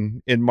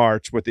in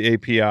March with the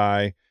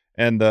API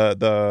and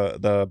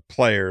the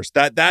players.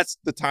 That's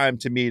the time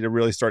to me to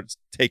really start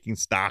taking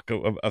stock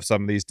of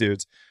some of these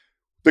dudes.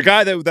 The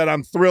guy that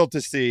I'm thrilled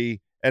to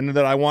see and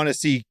that I want to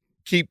see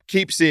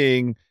keep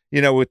seeing,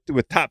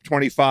 with top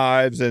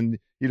 25s and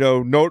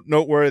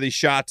noteworthy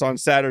shots on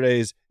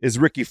Saturdays is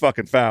Ricky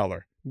fucking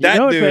Fowler.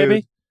 That dude,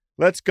 baby.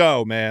 Let's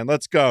go, man.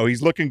 Let's go.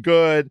 He's looking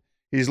good.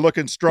 He's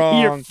looking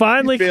strong. You're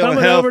finally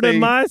coming over to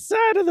my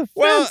side of the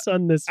fence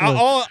on this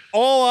one.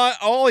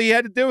 All he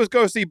had to do was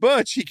go see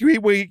Butch. He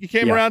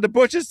came around to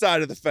Butch's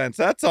side of the fence.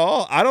 That's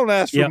all. I don't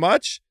ask for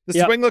much. The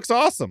swing looks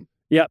awesome.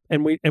 Yep,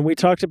 and we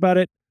talked about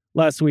it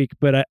last week,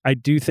 but I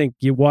do think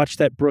you watch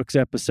that Brooks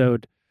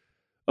episode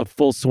of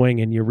Full Swing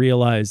and you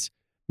realize,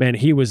 man,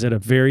 he was at a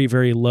very,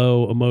 very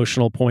low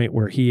emotional point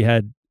where he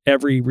had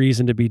every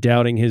reason to be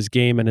doubting his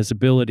game and his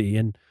ability.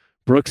 And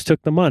Brooks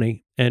took the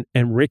money, and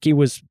Ricky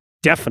was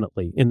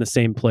definitely in the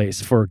same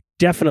place for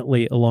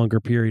definitely a longer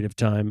period of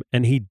time.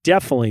 And he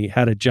definitely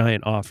had a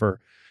giant offer.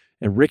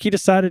 And Ricky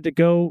decided to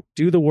go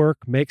do the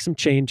work, make some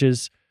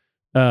changes,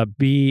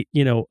 be,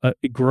 a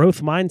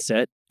growth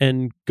mindset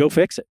and go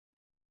fix it.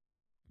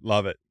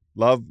 Love it.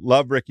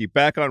 Love Ricky.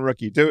 Back on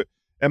Ricky.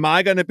 Am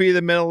I going to be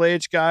the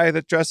middle-aged guy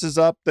that dresses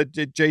up that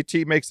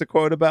JT makes the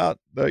quote about?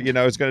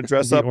 Is going to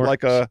dress up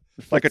like a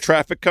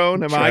traffic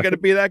cone. Am I going to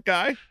be that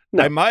guy?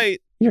 No, I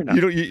might. You're not.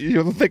 You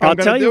don't think I'm going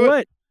to do it? I'll tell you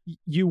what.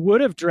 You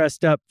would have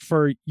dressed up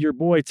for your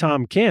boy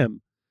Tom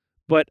Kim,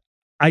 but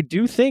I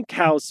do think,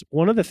 House,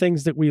 one of the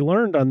things that we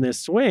learned on this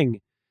swing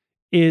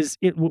is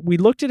we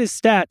looked at his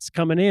stats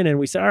coming in and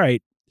we said, all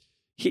right,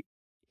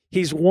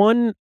 he's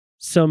won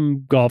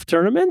some golf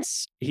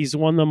tournaments. He's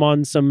won them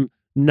on some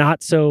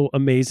not so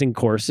amazing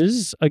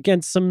courses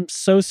against some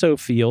so-so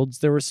fields.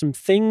 There were some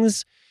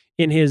things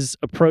in his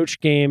approach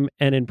game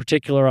and in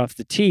particular off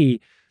the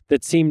tee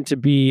that seemed to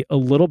be a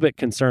little bit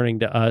concerning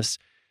to us.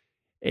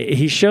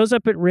 He shows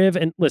up at Riv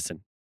and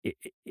listen,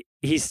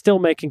 he's still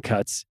making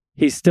cuts.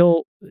 He's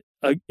still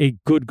a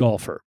good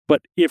golfer.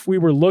 But if we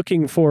were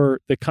looking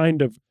for the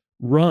kind of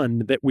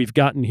run that we've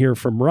gotten here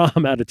from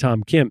Rahm out of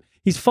Tom Kim,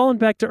 he's fallen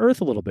back to earth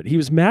a little bit. He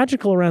was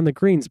magical around the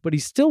greens, but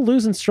he's still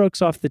losing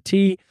strokes off the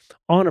tee,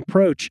 on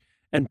approach,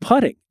 and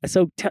putting.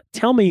 So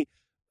tell me,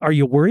 are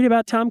you worried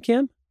about Tom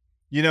Kim?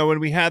 When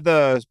we had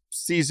the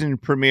season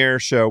premiere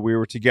show, we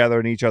were together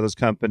in each other's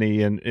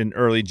company in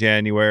early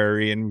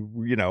January, and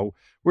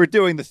we're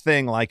doing the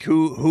thing like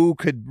who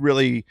could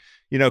really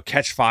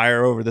catch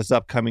fire over this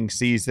upcoming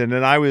season,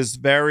 and I was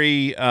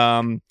very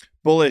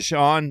bullish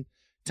on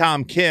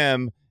Tom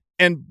Kim,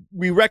 and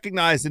we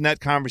recognized in that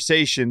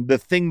conversation the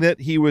thing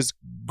that he was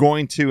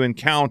going to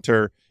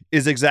encounter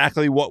is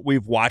exactly what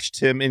we've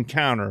watched him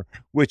encounter,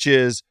 which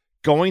is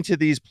going to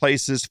these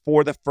places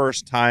for the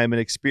first time and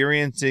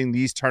experiencing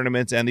these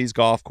tournaments and these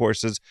golf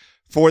courses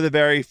for the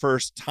very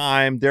first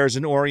time. There's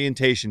an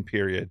orientation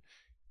period.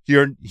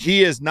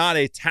 He is not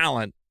a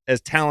talent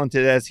as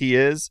talented as he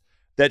is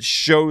that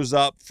shows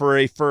up for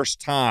a first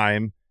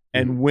time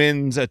and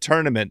wins a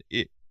tournament.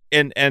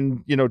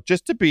 And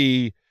just to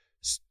be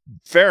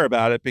fair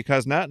about it,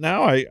 because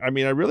now I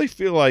really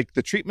feel like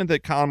the treatment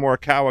that Colin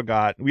Morikawa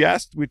got,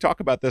 we talk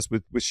about this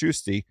with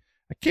Schusty.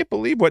 I can't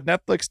believe what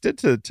Netflix did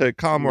to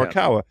Colin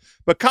Morikawa.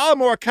 But Colin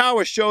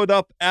Morikawa showed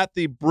up at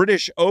the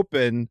British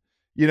Open,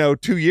 2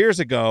 years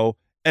ago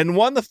and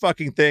won the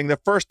fucking thing the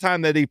first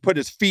time that he put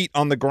his feet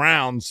on the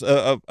grounds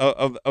of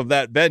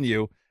that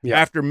venue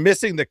after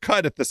missing the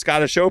cut at the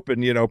Scottish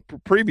Open,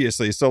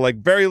 previously. So like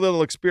very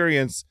little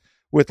experience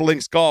with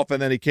links golf.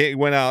 And then he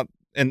went out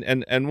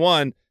and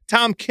won.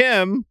 Tom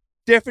Kim,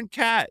 different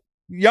cat,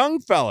 young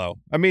fellow.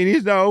 I mean,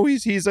 he's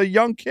a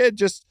young kid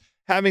just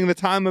having the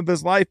time of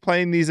his life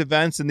playing these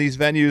events and these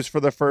venues for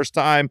the first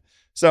time.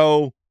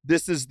 So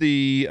this is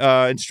the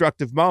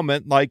instructive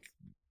moment. Like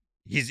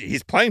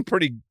he's playing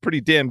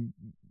pretty damn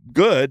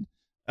good,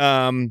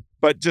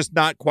 but just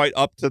not quite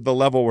up to the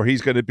level where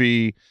he's going to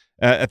be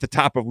at the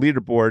top of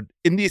leaderboard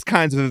in these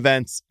kinds of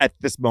events at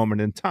this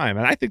moment in time.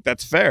 And I think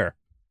that's fair.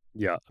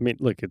 Yeah. I mean,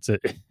 look, it's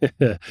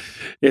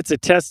a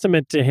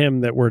testament to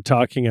him that we're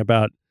talking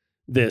about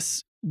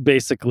this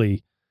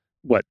basically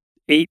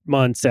 8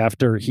 months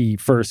after he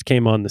first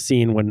came on the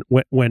scene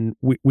when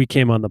we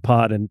came on the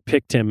pod and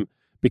picked him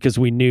because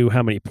we knew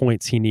how many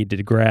points he needed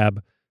to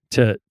grab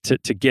to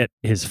get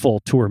his full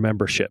tour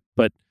membership.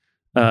 But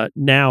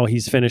now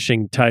he's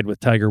finishing tied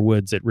with Tiger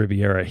Woods at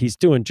Riviera. He's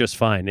doing just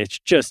fine. It's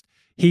just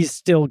he's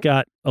still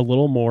got a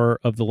little more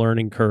of the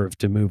learning curve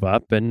to move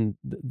up, and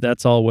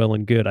that's all well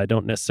and good.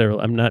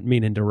 I'm not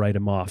meaning to write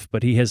him off,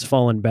 but he has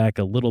fallen back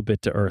a little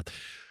bit to earth.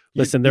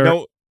 Listen,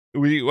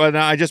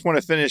 I just want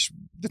to finish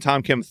the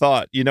Tom Kim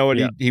thought. You know what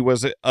he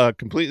was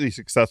completely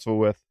successful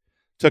with?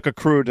 Took a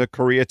crew to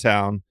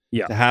Koreatown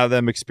to have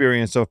them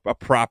experience a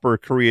proper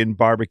Korean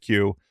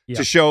barbecue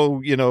to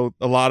show,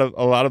 a lot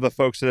of the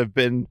folks that have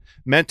been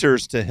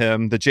mentors to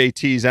him, the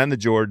JTs and the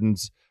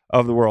Jordans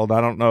of the world.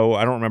 I don't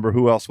remember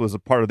who else was a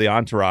part of the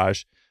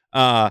entourage.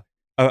 A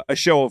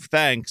show of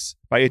thanks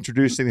by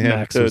introducing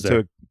him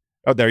to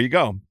Oh, there you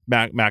go.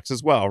 Max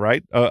as well,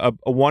 right? A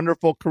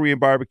wonderful Korean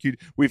barbecue.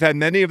 We've had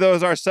many of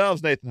those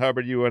ourselves, Nathan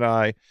Hubbard, you and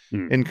I,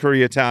 in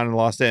Koreatown in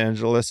Los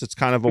Angeles. It's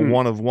kind of a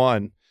one of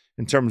one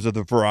in terms of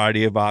the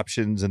variety of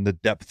options and the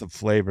depth of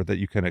flavor that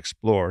you can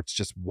explore. It's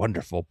just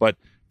wonderful. But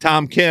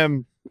Tom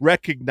Kim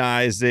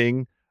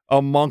recognizing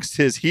amongst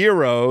his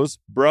heroes,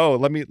 bro,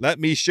 let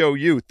me show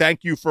you.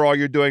 Thank you for all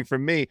you're doing for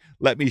me.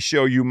 Let me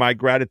show you my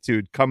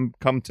gratitude. Come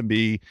to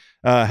me,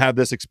 have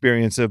this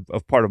experience of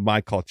part of my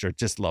culture.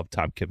 Just love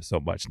Tom Kim so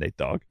much, Nate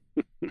Dogg.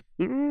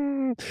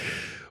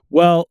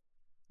 Well,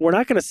 we're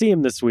not going to see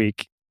him this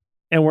week,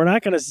 and we're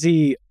not going to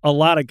see a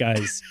lot of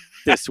guys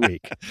this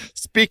week.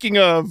 Speaking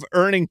of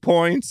earning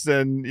points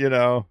and,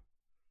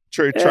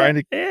 trying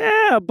to...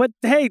 Yeah, but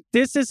hey,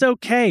 this is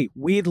okay.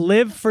 We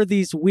live for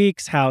these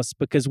weeks, House,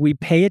 because we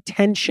pay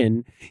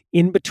attention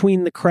in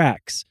between the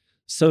cracks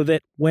so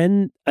that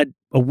when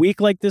a week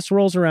like this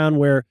rolls around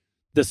where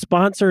the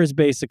sponsor is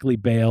basically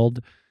bailed,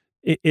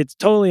 it's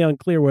totally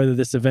unclear whether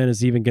this event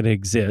is even going to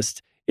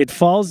exist. It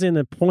falls in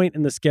a point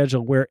in the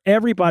schedule where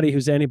everybody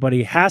who's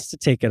anybody has to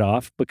take it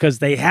off because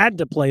they had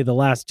to play the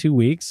last 2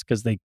 weeks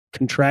because they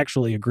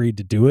contractually agreed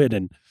to do it,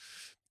 and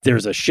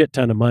there's a shit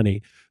ton of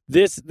money.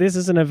 This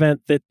is an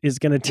event that is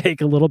going to take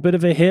a little bit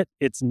of a hit.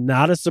 It's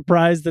not a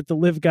surprise that the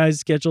Live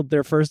guys scheduled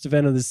their first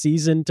event of the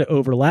season to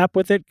overlap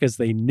with it because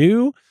they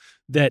knew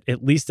that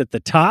at least at the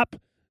top,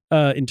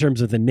 in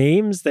terms of the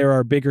names, there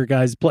are bigger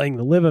guys playing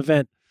the Live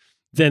event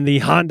than the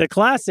Honda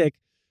Classic.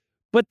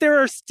 But there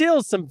are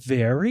still some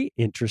very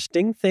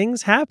interesting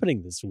things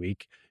happening this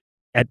week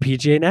at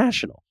PGA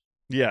National.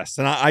 Yes,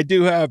 and I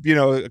do have,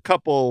 a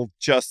couple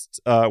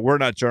we're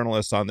not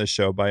journalists on this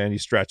show by any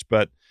stretch,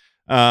 but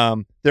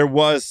there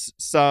was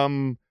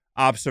some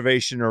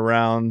observation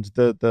around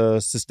the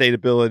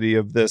sustainability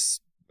of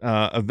this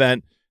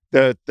event.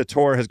 The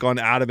tour has gone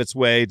out of its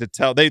way to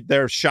tell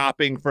they're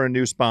shopping for a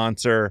new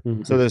sponsor.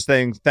 Mm-hmm. So there's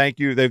things. Thank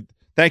you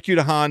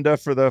to Honda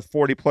for the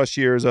 40 plus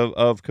years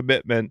of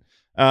commitment.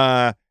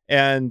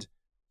 And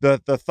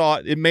the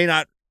thought, it may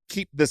not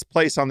keep this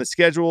place on the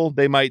schedule.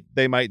 They might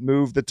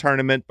move the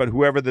tournament, but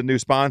whoever the new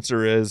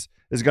sponsor is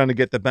going to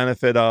get the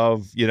benefit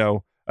of,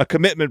 a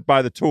commitment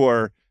by the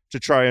tour to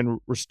try and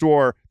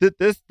restore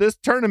this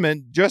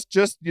tournament just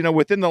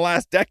within the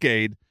last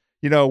decade,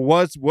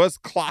 was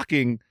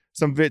clocking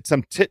some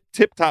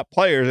tip top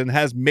players and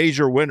has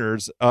major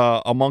winners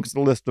amongst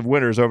the list of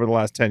winners over the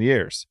last 10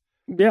 years.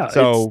 Yeah.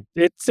 So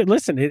it's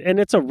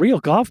a real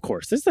golf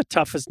course. This is the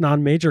toughest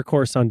non-major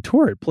course on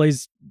tour. It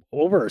plays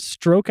over a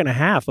stroke and a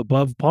half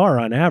above par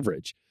on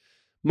average.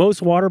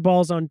 Most water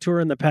balls on tour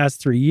in the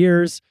past 3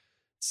 years.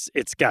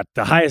 It's got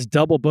the highest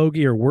double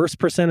bogey or worse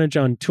percentage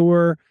on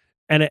tour.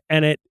 And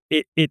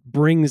it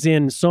brings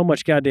in so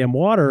much goddamn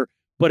water,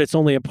 but it's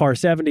only a par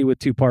 70 with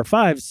 2 par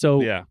 5s.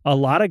 So a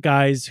lot of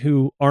guys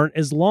who aren't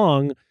as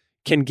long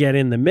can get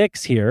in the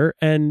mix here.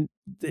 And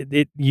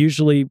it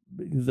usually,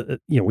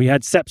 we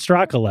had Sepp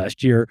Straka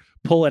last year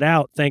pull it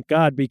out. Thank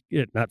God,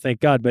 not thank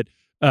God, but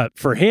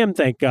for him,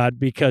 thank God,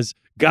 because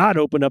God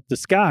opened up the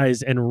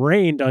skies and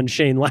rained on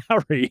Shane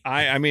Lowry.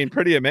 I mean,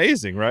 pretty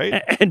amazing,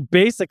 right? And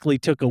basically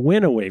took a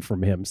win away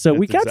from him. So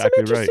we got some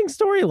interesting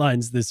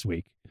storylines this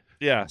week.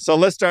 Yeah, so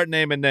let's start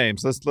naming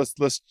names. Let's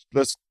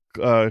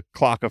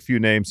clock a few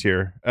names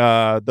here.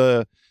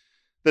 The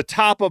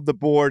top of the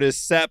board is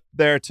Sepp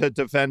there to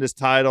defend his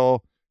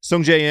title.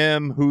 Sungjae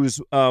Im, who's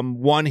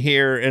won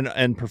here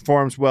and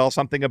performs well.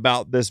 Something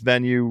about this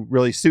venue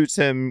really suits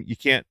him. You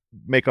can't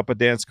make up a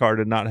dance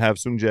card and not have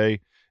Sungjae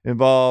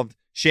involved.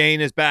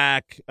 Shane is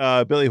back.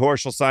 Billy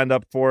Horschel signed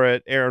up for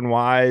it. Aaron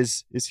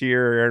Wise is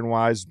here. Aaron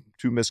Wise,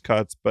 2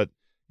 miscuts, but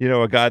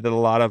a guy that a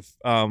lot of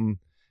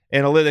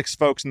analytics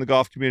folks in the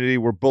golf community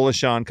were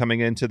bullish on coming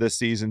into this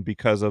season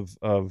because of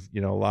a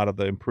lot of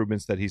the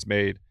improvements that he's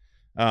made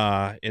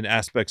in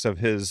aspects of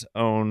his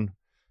own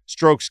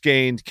strokes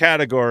gained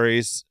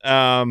categories.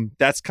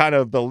 That's kind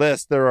of the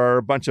list. There are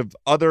a bunch of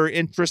other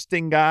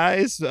interesting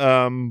guys.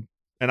 And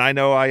I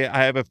know I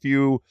have a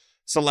few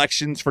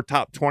selections for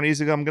top 20s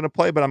that I'm going to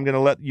play, but I'm going to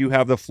let you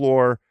have the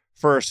floor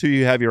first. Who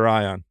you have your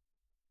eye on?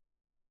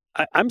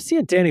 I'm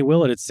seeing Danny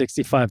Willett at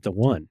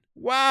 65-1.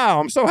 Wow,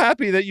 I'm so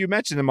happy that you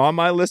mentioned him on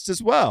my list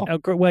as well.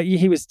 Well,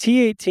 he was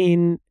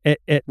T18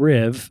 at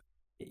Riv.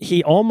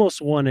 He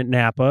almost won at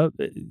Napa.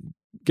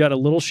 Got a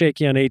little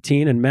shaky on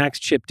 18, and Max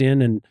chipped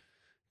in, and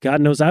God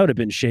knows I would have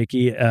been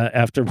shaky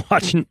after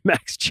watching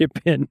Max chip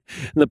in and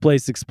the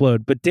place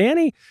explode. But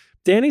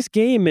Danny's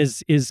game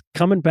is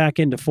coming back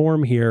into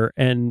form here,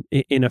 and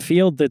in a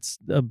field that's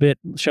a bit,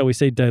 shall we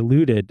say,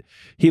 diluted,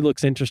 he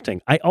looks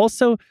interesting.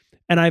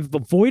 I've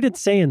avoided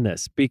saying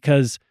this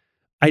because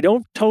I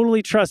don't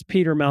totally trust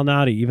Peter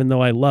Malnati, even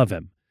though I love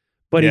him.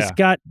 But he's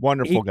got...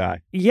 Wonderful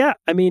guy. Yeah.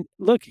 I mean,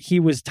 look, he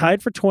was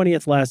tied for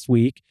 20th last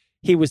week.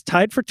 He was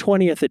tied for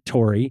 20th at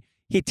Torrey.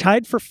 He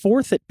tied for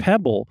 4th at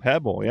Pebble.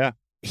 Yeah.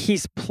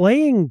 He's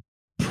playing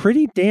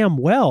pretty damn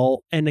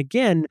well. And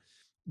again,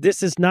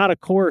 this is not a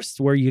course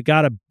where you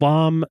got to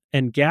bomb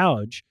and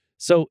gouge.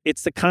 So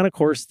it's the kind of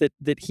course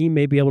that he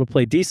may be able to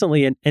play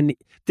decently. And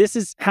this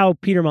is how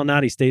Peter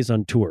Malnati stays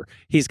on tour.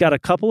 He's got a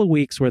couple of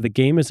weeks where the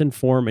game is in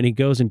form and he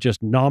goes and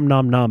just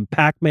nom,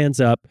 Pac-Man's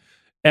up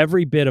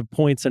every bit of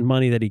points and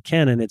money that he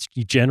can, and it's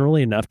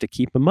generally enough to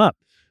keep him up.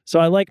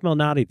 So I like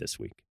Malnati this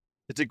week.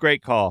 It's a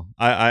great call.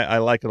 I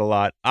like it a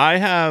lot. I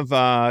have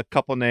a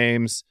couple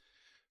names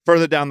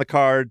further down the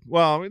card.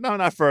 Well, no,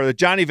 not further.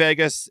 Johnny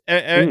Vegas.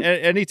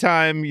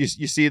 Anytime you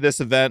see this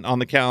event on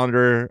the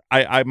calendar,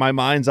 my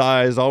mind's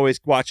eye is always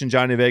watching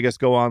Johnny Vegas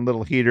go on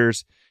little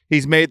heaters.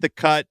 He's made the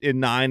cut in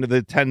 9 of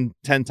the 10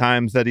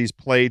 times that he's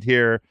played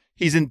here.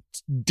 He's in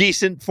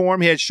decent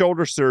form. He had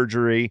shoulder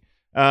surgery,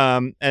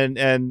 and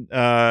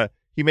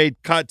he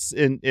made cuts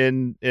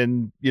in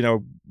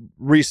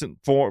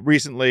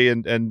recently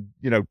and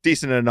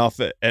decent enough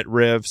at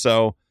Riv.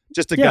 So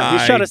just a guy.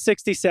 He shot a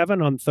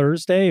 67 on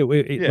Thursday.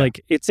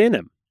 Like it's in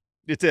him.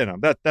 It's in him.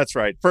 That's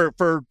right.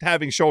 For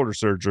having shoulder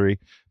surgery,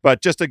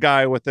 but just a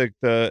guy with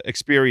the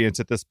experience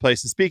at this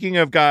place. And speaking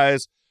of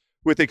guys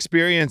with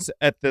experience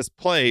at this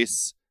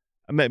place,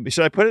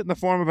 should I put it in the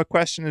form of a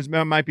question? It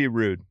might be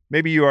rude.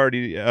 Maybe you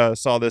already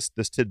saw this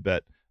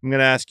tidbit. I'm going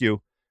to ask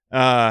you.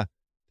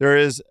 There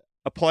is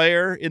a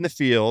player in the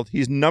field.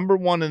 He's number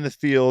 1 in the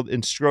field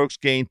in strokes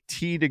gained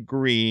tee to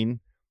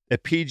green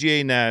at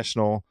PGA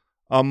National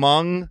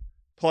among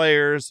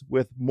players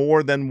with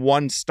more than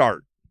 1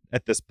 start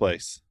at this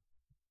place.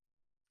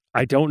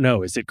 I don't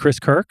know. Is it Chris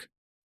Kirk?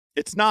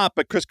 It's not,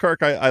 but Chris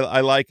Kirk I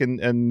like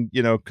and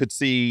could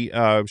see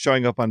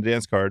showing up on the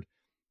dance card.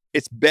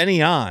 It's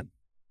Benny On.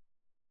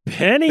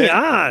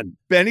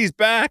 Benny's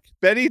back.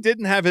 Benny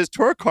didn't have his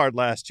tour card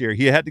last year.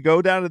 He had to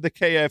go down to the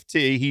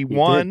KFT. He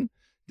won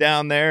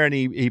down there, and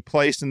he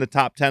placed in the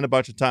top 10 a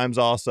bunch of times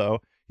also.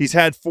 He's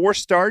had 4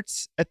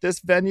 starts at this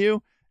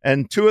venue,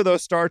 and 2 of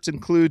those starts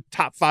include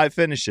top 5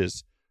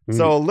 finishes.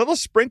 So a little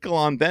sprinkle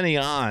on Benny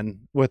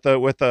On with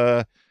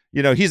a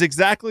he's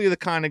exactly the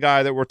kind of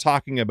guy that we're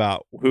talking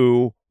about,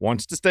 who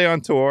wants to stay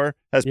on tour,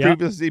 has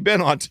previously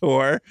been on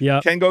tour,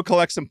 can go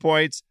collect some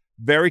points,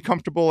 very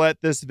comfortable at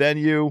this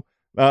venue,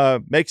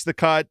 makes the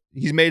cut.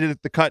 He's made it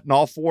at the cut in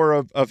all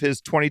 4 of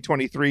his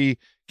 2023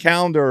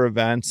 calendar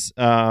events.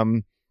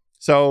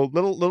 So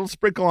little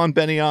sprinkle on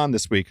Benny On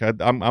this week.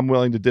 I'm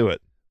willing to do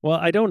it. Well,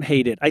 I don't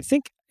hate it. I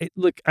think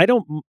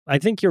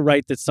you're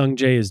right that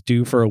Sungjae is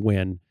due for a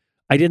win.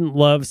 I didn't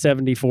love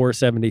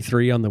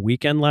 74-73 on the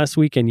weekend last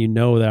week, and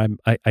that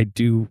I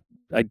do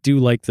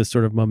like the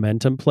sort of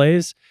momentum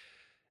plays.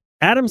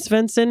 Adam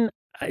Svensson,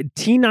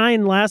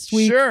 T9 last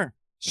week. Sure.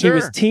 He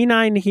was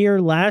T9 here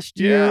last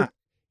year. Yeah.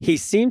 He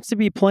seems to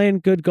be playing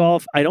good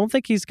golf. I don't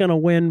think he's going to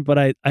win,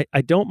 but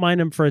I don't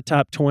mind him for a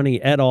top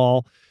 20 at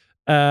all.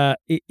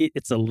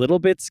 It's a little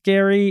bit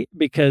scary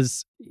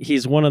because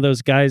he's one of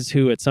those guys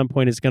who at some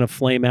point is going to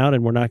flame out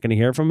and we're not going to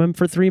hear from him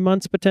for 3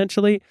 months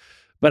potentially.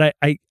 But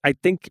I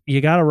think you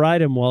got to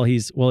ride him while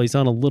he's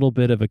on a little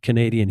bit of a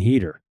Canadian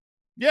heater.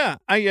 Yeah,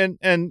 in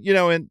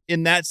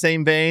that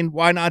same vein,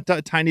 why not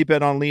a tiny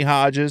bit on Lee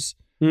Hodges?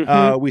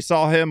 We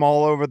saw him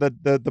all over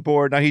the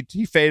board. Now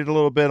he faded a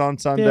little bit on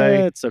Sunday.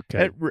 Yeah, it's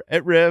okay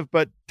at Riv,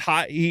 but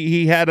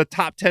he had a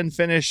top 10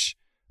 finish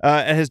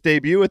at his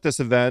debut at this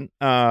event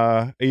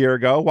a year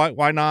ago.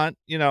 Why not?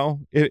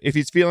 If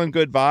he's feeling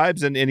good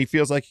vibes and he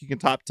feels like he can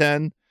top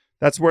 10,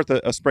 that's worth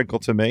a sprinkle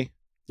to me.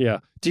 Yeah.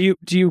 Do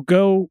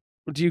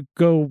you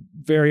go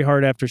very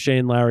hard after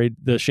Shane Lowry,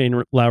 the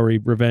Shane Lowry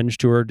Revenge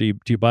Tour? Do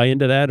you buy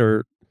into that,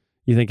 or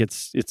you think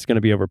it's going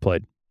to be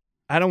overplayed?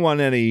 I don't want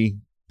any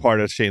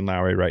part of Shane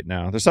Lowry right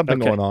now. There's something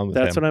going on with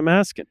him. That's what I'm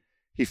asking.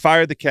 He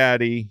fired the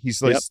caddy.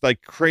 He's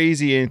like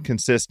crazy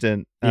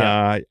inconsistent.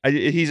 Yeah.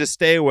 He's a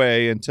stay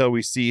away until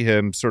we see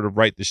him sort of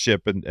right the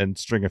ship and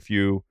string a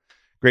few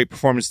great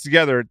performances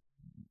together.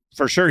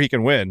 For sure, he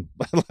can win.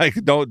 Like,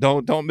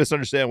 don't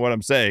misunderstand what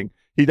I'm saying.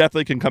 He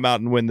definitely can come out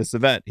and win this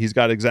event. He's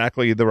got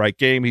exactly the right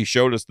game. He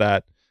showed us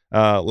that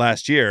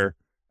last year.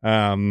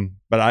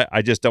 But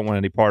I just don't want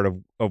any part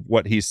of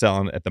what he's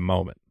selling at the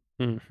moment.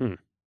 Mm-hmm.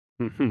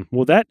 Mm-hmm.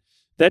 Well, that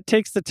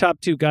takes the top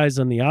 2 guys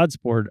on the odds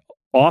board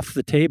off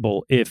the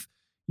table. If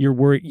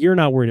you're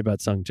not worried about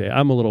Sungjae.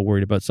 I'm a little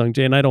worried about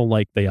Sungjae, and I don't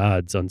like the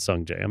odds on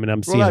Sungjae. I mean,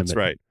 I'm seeing that's him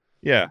right.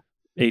 Yeah.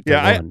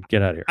 8-1.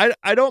 Get out of here.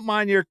 I don't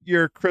mind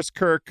your Chris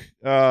Kirk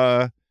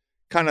kind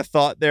of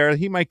thought there.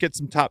 He might get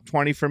some top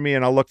 20 for me,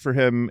 and I'll look for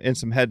him in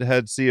some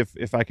head-to-head, see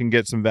if I can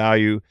get some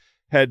value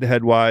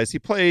head-to-head wise. He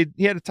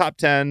had a top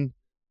 10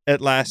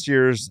 at last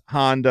year's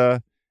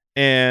Honda,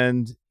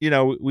 and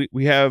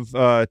we have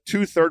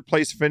 2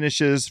 third-place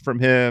finishes from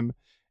him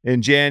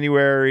in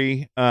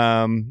January.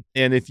 And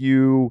if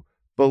you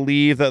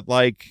believe that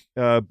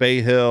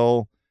Bay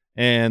Hill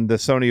and the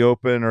Sony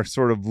Open are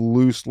sort of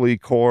loosely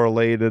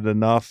correlated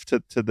enough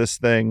to this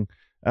thing,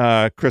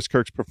 Chris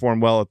Kirk's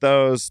performed well at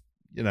those.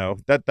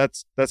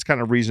 That's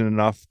kind of reason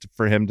enough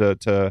for him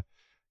to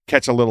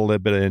catch a little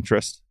bit of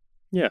interest.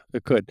 Yeah,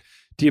 it could.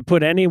 Do you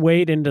put any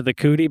weight into the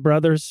Cootie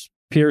brothers?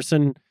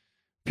 Pearson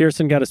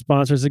got a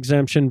sponsor's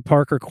exemption.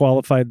 Parker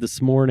qualified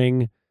this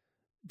morning.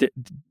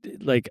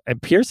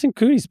 Pearson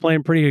Cootie's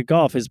playing pretty good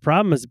golf. His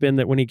problem has been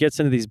that when he gets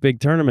into these big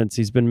tournaments,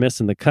 he's been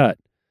missing the cut.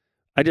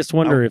 I just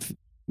wonder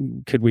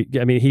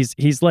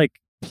he's like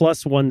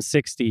plus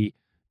 160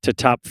 to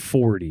top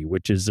 40,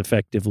 which is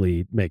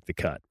effectively make the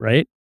cut,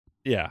 right?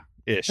 Yeah,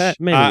 ish.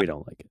 Maybe we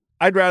don't like it.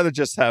 I'd rather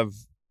just I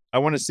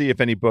want to see if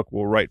any book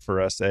will write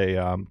for us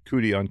a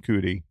Cootie on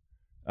Cootie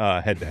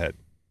head to head.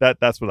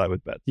 That's what I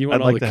would bet. You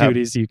want all the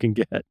cooties you can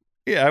get.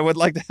 Yeah, I would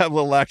like to have a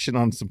little action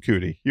on some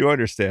Cootie. You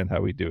understand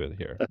how we do it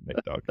here,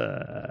 Nick Dog.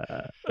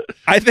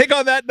 I think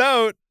on that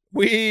note,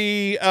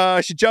 we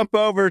should jump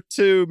over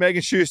to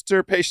Megan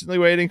Schuster, patiently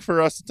waiting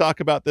for us to talk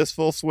about this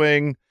Full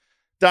Swing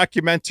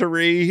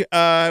documentary.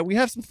 We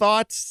have some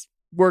thoughts.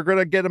 We're going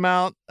to get them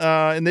out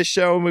in this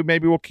show, and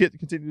maybe we'll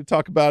continue to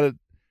talk about it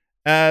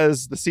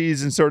as the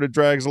season sort of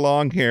drags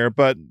along here.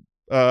 But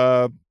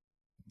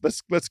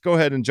let's go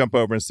ahead and jump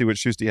over and see what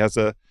Schusty has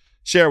to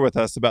share with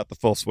us about the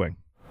Full Swing.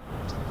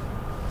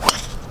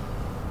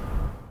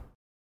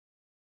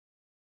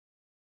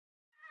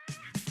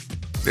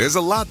 There's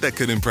a lot that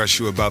could impress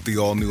you about the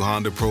all-new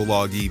Honda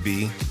Prologue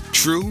EV.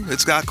 True,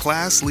 it's got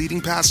class-leading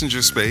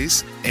passenger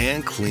space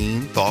and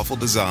clean, thoughtful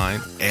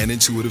design and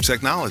intuitive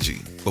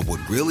technology. But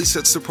what really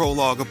sets the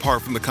Prologue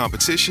apart from the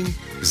competition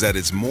is that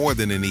it's more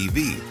than an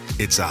EV.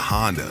 It's a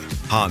Honda.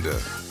 Honda,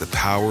 the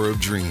power of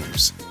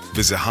dreams.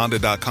 Visit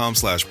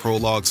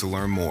honda.com/prologue to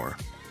learn more.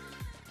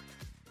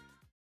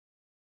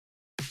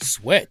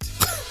 Sweat?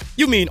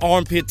 You mean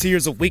armpit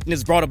tears of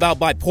weakness brought about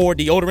by poor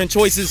deodorant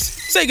choices?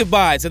 Say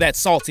goodbye to that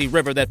salty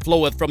river that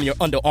floweth from your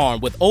underarm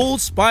with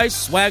Old Spice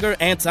Swagger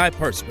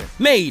Anti-Perspirant.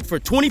 Made for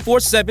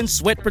 24/7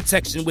 sweat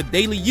protection with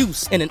daily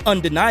use and an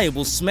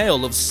undeniable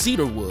smell of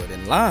cedarwood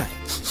and lime.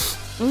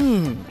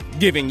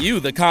 Giving you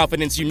the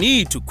confidence you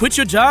need to quit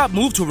your job,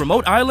 move to a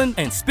remote island,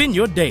 and spend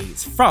your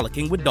days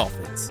frolicking with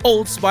dolphins.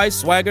 Old Spice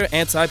Swagger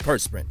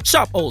Anti-Perspirant.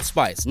 Shop Old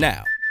Spice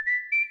now.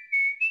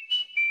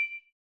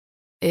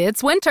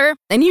 It's winter,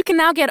 and you can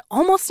now get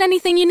almost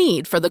anything you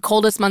need for the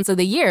coldest months of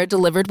the year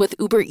delivered with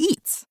Uber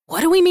Eats.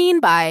 What do we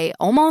mean by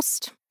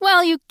almost?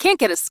 Well, you can't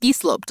get a ski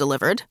slope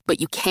delivered, but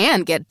you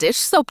can get dish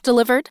soap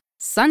delivered.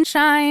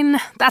 Sunshine,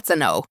 that's a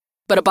no.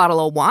 But a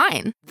bottle of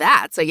wine,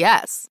 that's a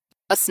yes.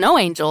 A snow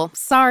angel,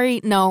 sorry,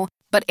 no.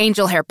 But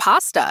angel hair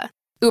pasta,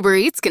 Uber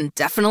Eats can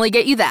definitely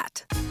get you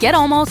that. Get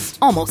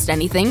almost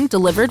anything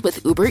delivered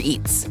with Uber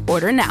Eats.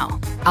 Order now.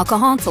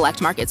 Alcohol in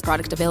select markets.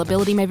 Product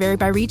availability may vary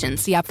by region.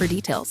 See app for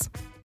details.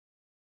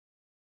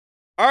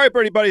 All right,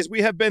 Birdie Buddies,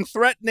 we have been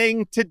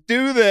threatening to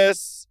do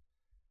this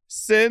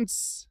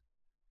since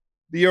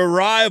the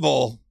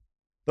arrival,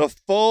 the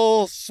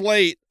full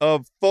slate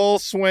of Full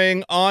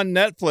Swing on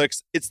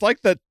Netflix. It's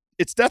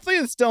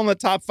definitely still in the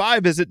top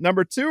 5. Is it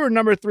number 2 or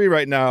number 3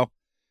 right now?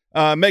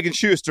 Megan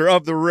Schuster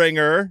of The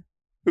Ringer,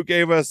 who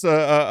gave us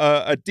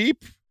a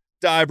deep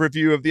dive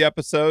review of the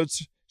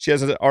episodes. She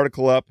has an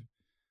article up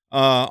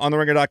on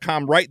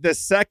theringer.com right this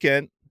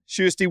second.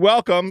 Schusty,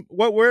 welcome.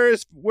 Where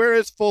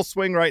is Full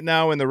Swing right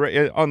now on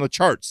the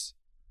charts?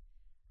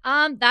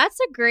 That's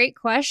a great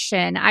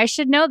question. I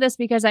should know this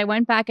because I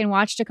went back and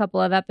watched a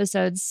couple of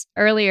episodes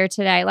earlier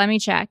today. Let me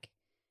check.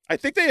 I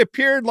think they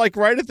appeared like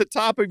right at the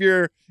top of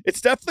your.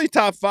 It's definitely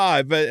top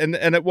 5, and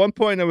at one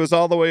point it was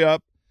all the way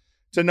up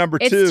to number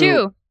 2. It's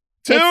 2.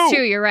 It's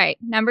 2. You're right.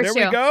 Number 2.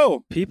 There we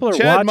go. People are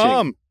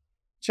watching.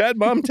 Chad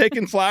Mum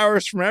taking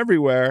flowers from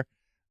everywhere.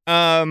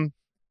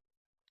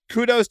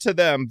 Kudos to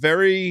them.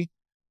 Very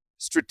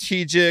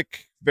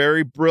strategic,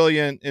 very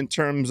brilliant in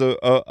terms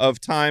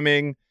of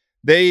timing.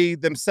 They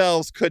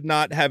themselves could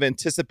not have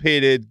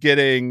anticipated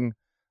getting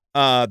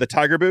the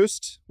Tiger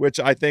boost, which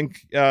I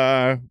think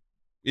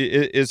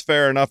is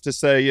fair enough to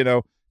say,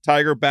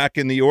 Tiger back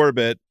in the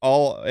orbit,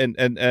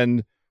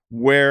 and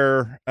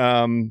where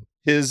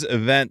his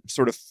event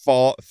sort of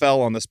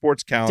fell on the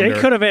sports calendar. They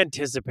could have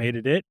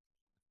anticipated it.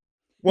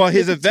 Well,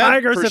 his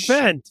event, Tiger's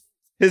event.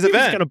 His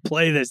event. He's going to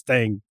play this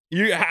thing.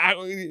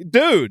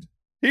 Dude,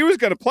 he was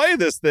going to play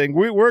this thing.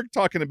 We're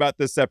talking about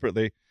this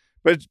separately,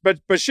 but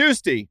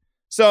Schusty.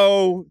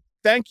 So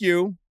thank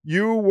you.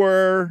 You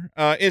were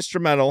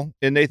instrumental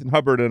in Nathan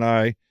Hubbard and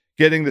I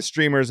getting the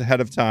streamers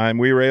ahead of time.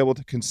 We were able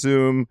to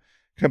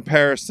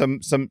compare some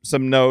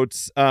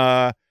notes.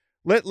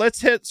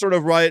 Let's hit sort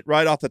of right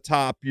off the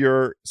top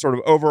your sort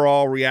of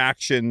overall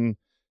reaction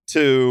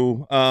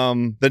to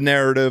the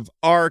narrative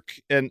arc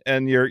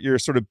and your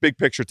sort of big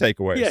picture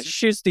takeaways. Yeah,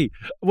 Schusty,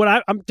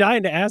 what I'm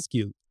dying to ask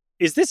you,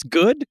 is this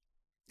good?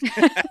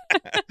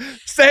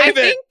 Save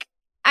it.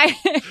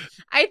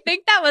 I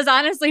think that was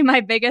honestly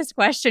my biggest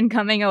question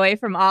coming away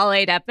from all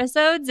 8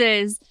 episodes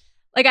is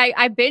like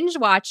I binge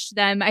watched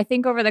them, I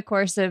think over the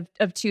course of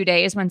 2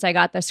 days once I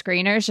got the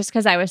screeners, just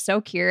because I was so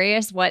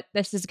curious what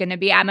this is going to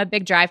be. I'm a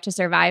big Drive to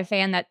Survive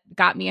fan that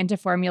got me into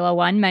Formula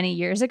One many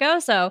years ago.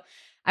 So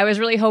I was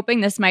really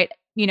hoping this might,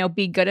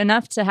 be good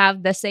enough to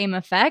have the same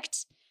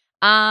effect.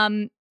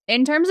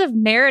 In terms of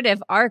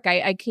narrative arc,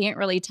 I can't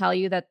really tell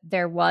you that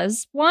there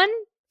was one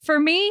for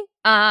me.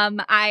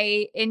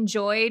 I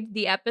enjoyed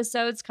the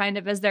episodes kind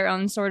of as their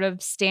own sort of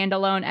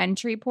standalone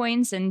entry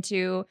points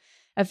into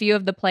a few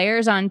of the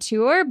players on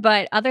tour.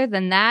 But other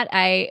than that,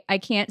 I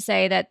can't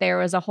say that there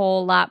was a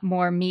whole lot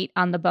more meat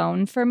on the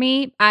bone for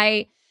me.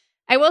 I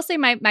will say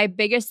my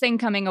biggest thing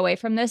coming away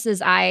from this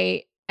is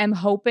I am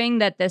hoping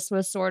that this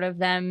was sort of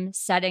them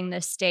setting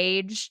the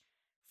stage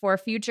for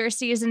future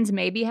seasons,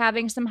 maybe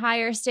having some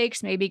higher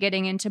stakes, maybe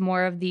getting into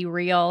more of the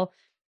real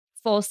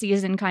full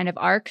season kind of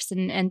arcs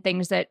and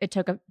things that it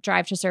took a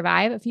Drive to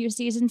Survive a few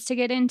seasons to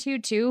get into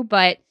too.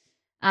 But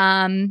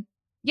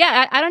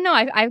yeah, I don't know.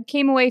 I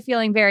came away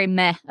feeling very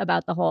meh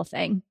about the whole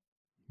thing.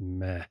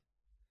 Meh.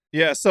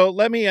 Yeah, so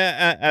let me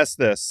ask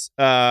this.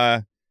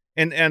 And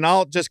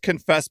I'll just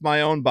confess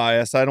my own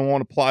bias. I don't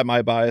want to apply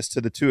my bias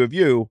to the two of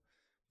you,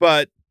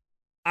 but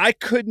I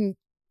couldn't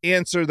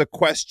answer the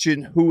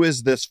question, who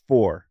is this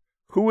for?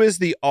 Who is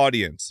the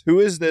audience? Who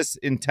is this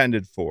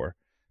intended for?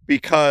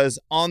 Because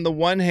on the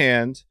one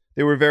hand,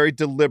 they were very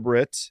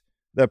deliberate,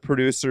 the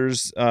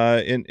producers,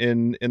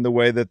 in the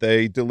way that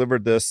they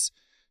delivered this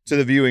to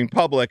the viewing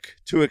public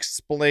to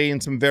explain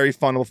some very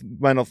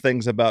fundamental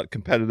things about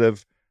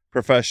competitive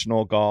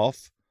professional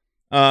golf.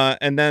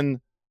 And then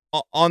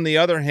on the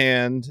other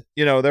hand,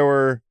 there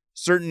were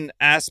certain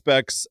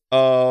aspects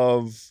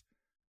of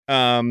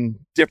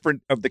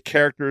different of the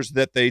characters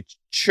that they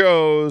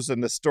chose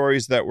and the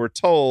stories that were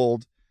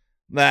told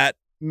that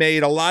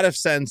made a lot of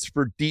sense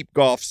for deep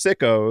golf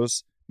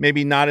sickos,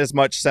 maybe not as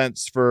much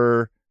sense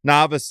for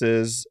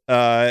novices.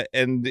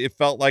 And it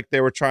felt like they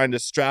were trying to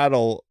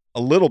straddle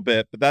a little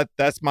bit, but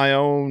that's my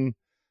own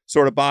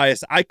sort of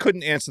bias. I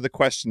couldn't answer the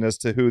question as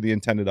to who the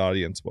intended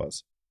audience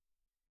was.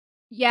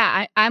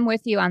 Yeah, I'm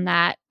with you on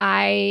that.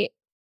 There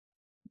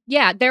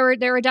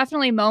were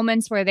definitely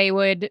moments where they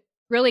would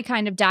really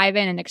kind of dive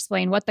in and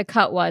explain what the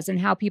cut was and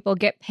how people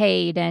get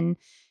paid and,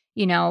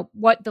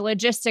 what the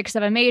logistics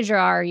of a major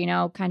are,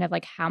 kind of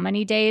like how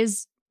many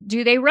days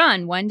do they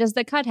run? When does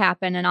the cut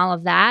happen and all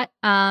of that?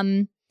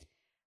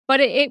 But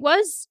it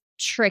was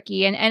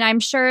tricky. And I'm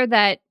sure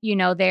that,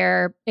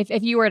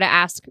 if you were to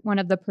ask one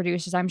of the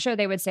producers, I'm sure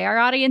they would say our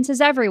audience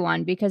is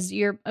everyone because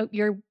you're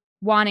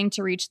wanting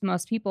to reach the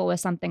most people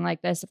with something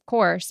like this, of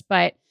course.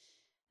 But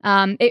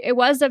it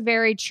was a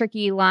very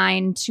tricky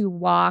line to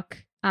walk.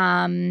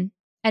 And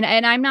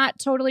I'm not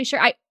totally sure.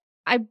 I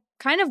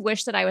kind of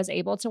wish that I was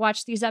able to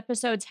watch these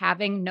episodes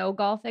having no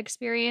golf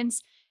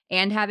experience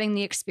and having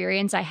the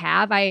experience I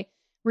have. I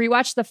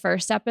rewatched the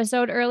first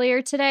episode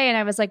earlier today and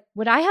I was like,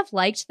 would I have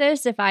liked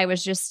this if I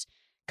was just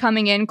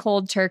coming in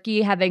cold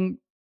turkey, having,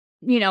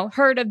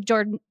 heard of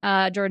Jordan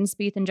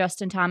Spieth and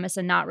Justin Thomas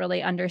and not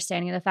really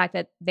understanding the fact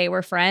that they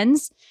were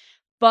friends.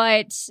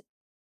 But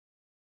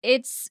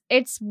it's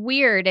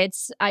weird.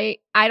 I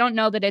don't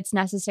know that it's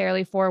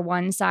necessarily for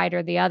one side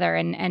or the other.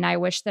 And I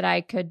wish that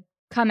I could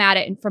come at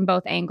it from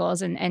both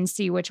angles and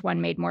see which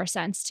one made more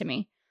sense to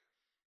me.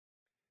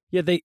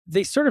 Yeah,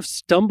 they sort of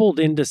stumbled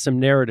into some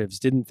narratives,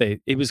 didn't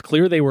they? It was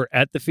clear they were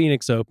at the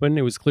Phoenix Open.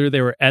 It was clear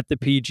they were at the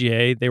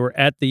PGA. They were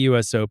at the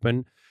US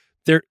Open.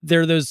 They're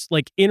those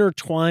like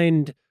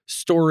intertwined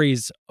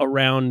stories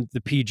around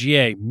the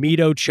PGA.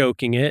 Mito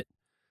choking it,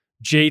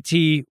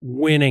 JT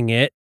winning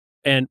it,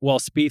 and while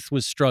Spieth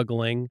was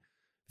struggling,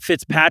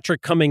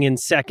 Fitzpatrick coming in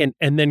second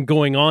and then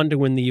going on to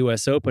win the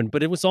US Open.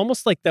 But it was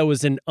almost like that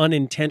was an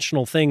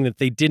unintentional thing that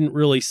they didn't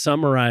really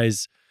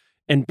summarize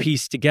and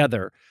piece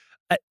together.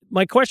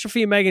 My question for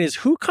you, Megan, is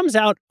who comes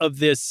out of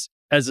this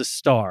as a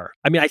star?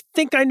 I mean, I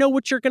think I know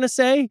what you're going to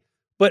say,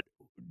 but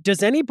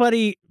does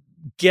anybody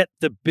get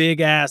the big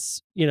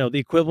ass, the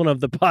equivalent of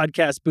the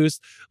podcast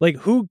boost? Like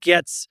who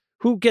gets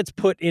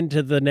put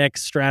into the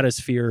next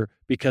stratosphere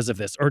because of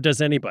this? Or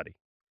does anybody?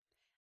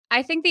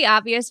 I think the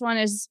obvious one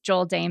is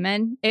Joel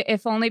Damon,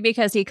 if only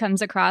because he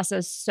comes across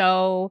as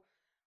so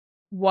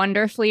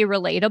wonderfully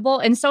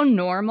relatable and so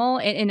normal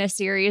in a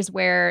series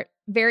where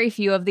very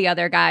few of the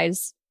other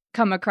guys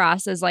come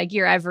across as like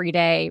your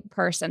everyday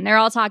person. They're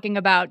all talking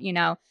about,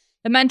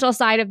 the mental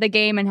side of the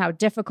game and how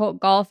difficult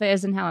golf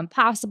is and how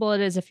impossible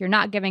it is if you're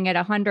not giving it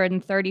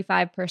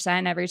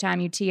 135% every time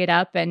you tee it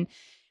up. And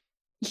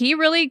he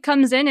really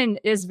comes in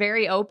and is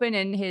very open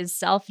in his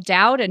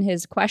self-doubt and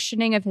his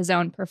questioning of his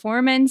own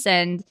performance.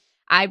 And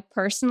I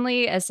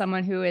personally, as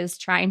someone who is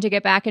trying to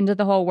get back into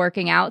the whole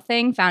working out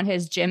thing, found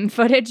his gym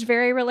footage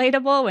very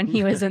relatable when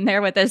he was in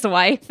there with his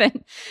wife.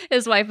 And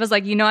his wife was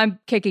like, I'm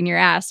kicking your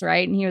ass,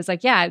 right? And he was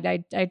like, yeah,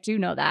 I do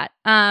know that.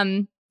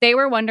 They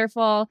were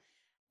wonderful.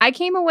 I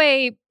came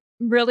away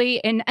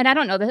really, and I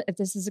don't know if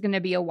this is going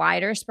to be a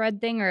wider spread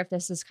thing or if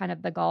this is kind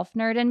of the golf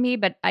nerd in me,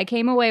 but I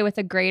came away with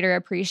a greater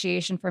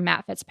appreciation for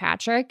Matt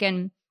Fitzpatrick.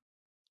 And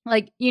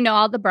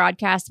all the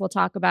broadcasts will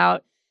talk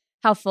about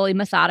how fully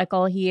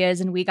methodical he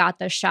is. And we got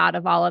the shot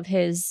of all of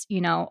his,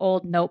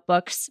 old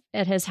notebooks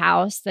at his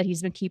house that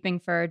he's been keeping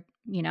for,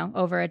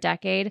 over a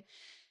decade.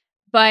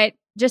 But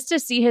just to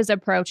see his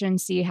approach and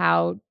see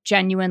how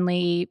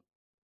genuinely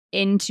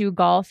into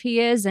golf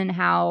he is and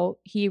how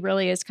he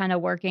really is kind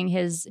of working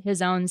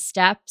his own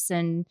steps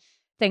and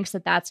thinks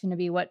that that's going to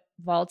be what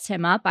vaults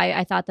him up.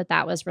 I thought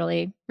that was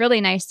really,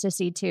 really nice to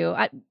see too.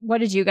 What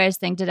did you guys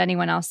think? Did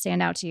anyone else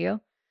stand out to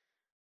you?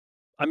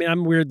 I mean,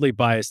 I'm weirdly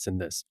biased in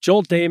this.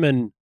 Joel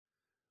Damon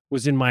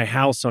was in my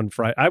house on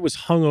Friday. I was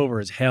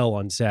hungover as hell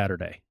on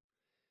Saturday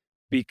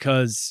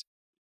because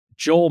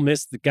Joel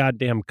missed the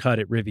goddamn cut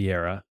at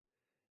Riviera,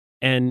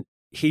 and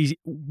he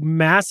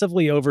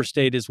massively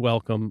overstayed his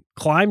welcome,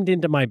 climbed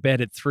into my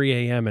bed at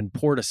 3 a.m. and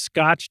poured a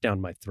scotch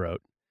down my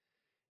throat.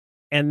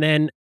 And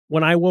then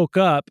when I woke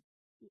up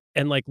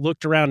and like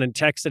looked around and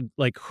texted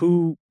like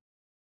who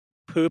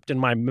pooped in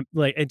my,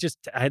 like,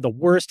 I had the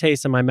worst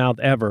taste in my mouth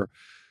ever.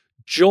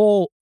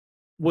 Joel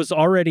was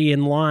already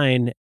in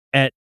line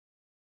at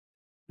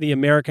the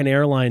American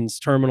Airlines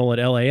terminal at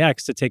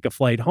LAX to take a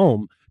flight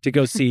home to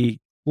go see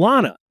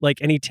Lana. Like,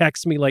 and he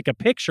texts me like a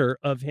picture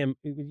of him.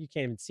 You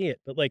can't even see it,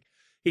 but like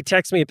he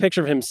texts me a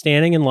picture of him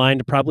standing in line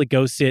to probably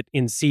go sit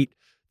in seat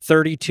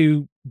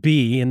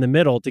 32B in the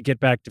middle to get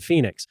back to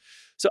Phoenix.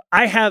 So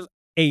I have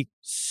a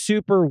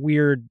super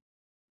weird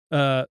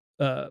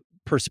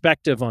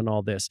perspective on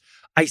all this.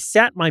 I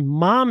sat my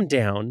mom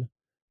down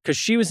because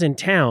she was in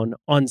town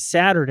on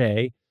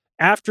Saturday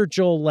after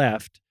Joel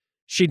left.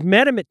 She'd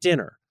met him at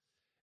dinner,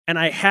 and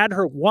I had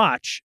her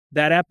watch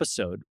that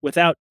episode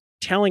without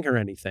telling her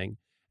anything.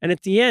 And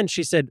at the end,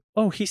 she said,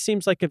 "Oh, he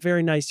seems like a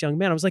very nice young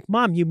man." I was like,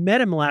 "Mom, you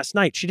met him last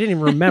night." She didn't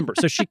even remember.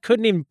 So she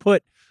couldn't even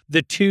put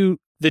the two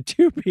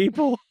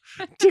people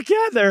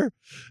together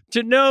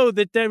to know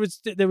that there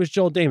was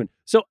Joel Damon.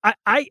 So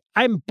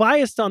I'm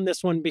biased on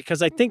this one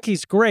because I think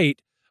he's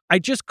great. I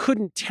just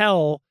couldn't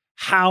tell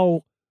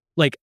how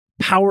like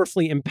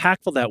powerfully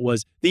impactful that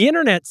was. The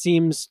internet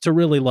seems to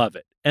really love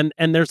it.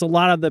 And there's a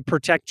lot of the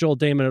protect Joel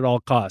Damon at all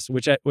costs,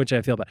 which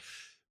I feel bad.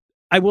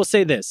 I will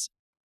say this.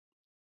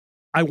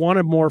 I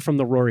wanted more from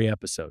the Rory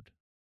episode.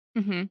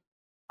 Mm-hmm.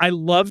 I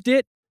loved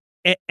it.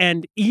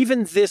 And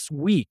even this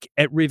week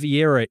at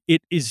Riviera,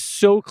 it is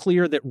so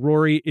clear that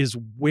Rory is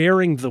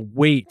wearing the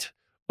weight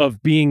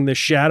of being the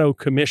shadow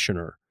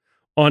commissioner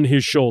on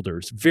his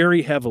shoulders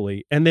very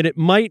heavily, and that it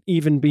might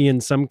even be in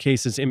some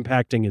cases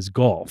impacting his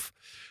golf.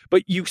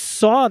 But you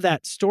saw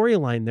that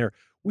storyline there.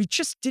 We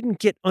just didn't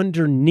get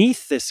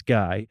underneath this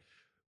guy.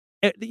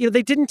 You know,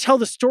 they didn't tell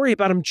the story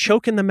about him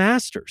choking the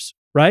Masters,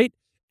 right?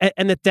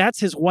 And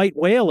that's his white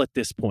whale at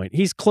this point.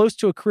 He's close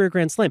to a career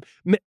Grand Slam.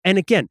 And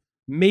again,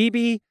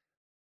 maybe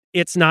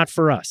it's not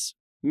for us.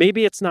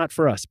 Maybe it's not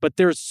for us. But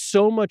there's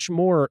so much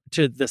more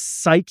to the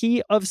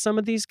psyche of some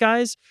of these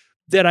guys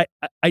that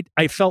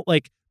I felt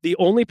like the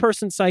only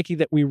person's psyche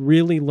that we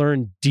really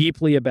learned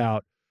deeply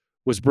about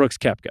was Brooks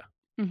Koepka.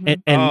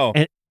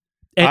 Mm-hmm.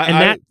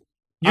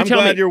 I'm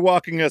glad you're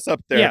walking us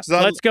up there. Yeah,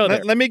 let's go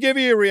there. Let me give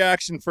you a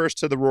reaction first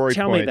to the Rory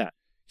Tell point. me that.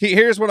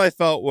 Here's what I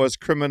felt was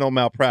criminal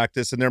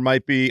malpractice, and there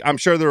might be, I'm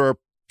sure there are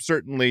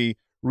certainly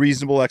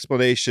reasonable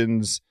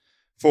explanations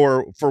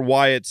for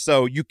why it's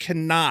so. You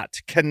cannot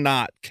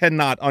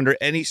under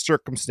any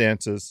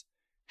circumstances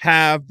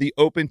have the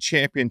Open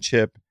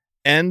Championship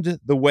end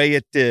the way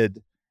it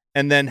did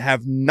and then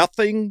have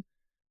nothing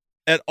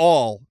at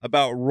all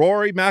about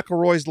Rory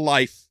McIlroy's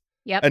life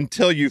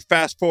until you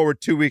fast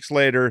forward 2 weeks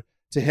later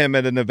to him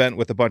at an event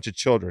with a bunch of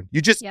children.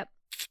 You just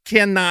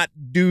cannot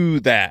do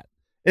that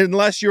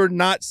unless you're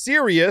not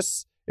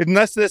serious,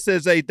 unless this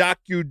is a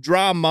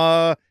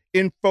docudrama,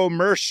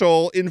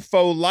 infomercial,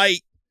 info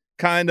light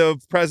kind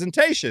of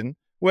presentation,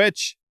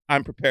 which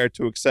I'm prepared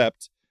to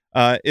accept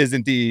is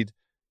indeed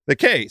the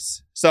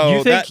case.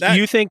 So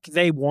you think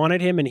they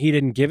wanted him and he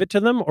didn't give it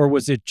to them, or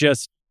was it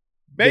just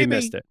they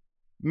missed it?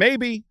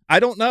 Maybe. I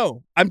don't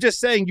know. I'm just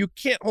saying you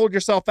can't hold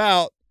yourself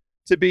out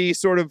to be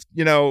sort of,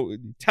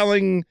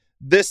 telling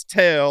this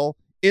tale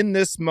in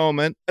this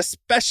moment,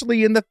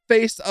 especially in the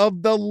face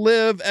of the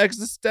live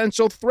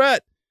existential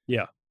threat.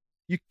 Yeah.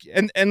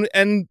 And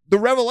the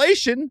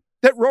revelation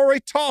that Rory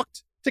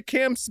talked to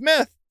Cam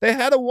Smith. They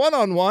had a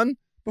one-on-one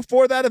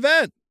before that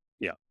event.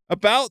 Yeah.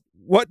 About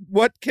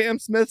what Cam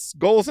Smith's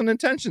goals and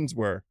intentions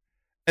were.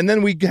 And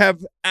then we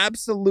have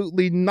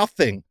absolutely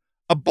nothing.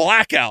 A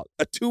blackout,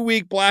 a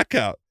 2-week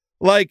blackout.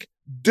 Like,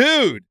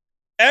 dude,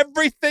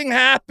 everything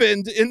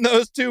happened in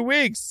those 2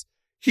 weeks.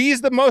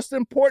 He's the most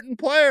important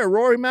player,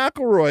 Rory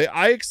McIlroy.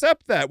 I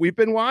accept that. We've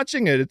been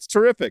watching it. It's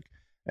terrific.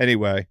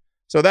 Anyway,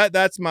 so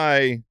that's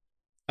my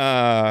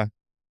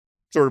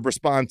sort of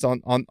response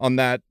on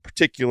that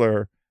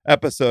particular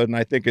episode, and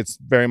I think it's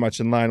very much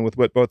in line with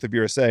what both of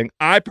you are saying.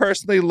 I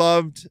personally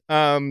loved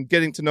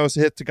getting to know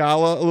Sahith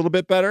Theegala a little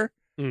bit better,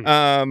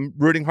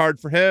 rooting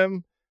hard for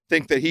him,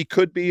 think that he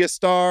could be a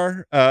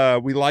star.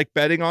 We like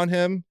betting on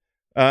him.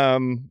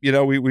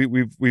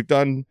 We've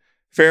done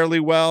fairly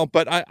well,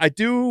 but I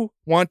do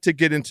want to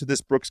get into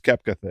this Brooks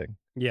Koepka thing.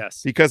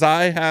 Yes. Because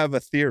I have a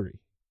theory.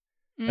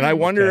 And I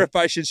wonder if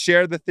I should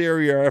share the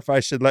theory or if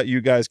I should let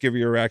you guys give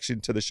your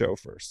reaction to the show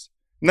first.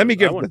 Let me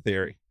give the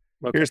theory.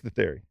 Okay. Here's the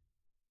theory.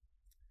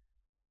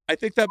 I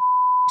think that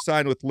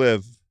signed with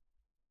Liv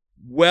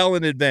well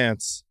in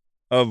advance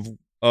of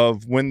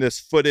when this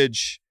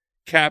footage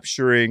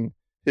capturing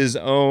his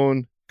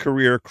own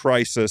career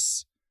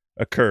crisis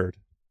occurred.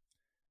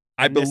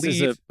 I believe this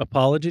is an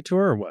apology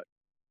tour or what?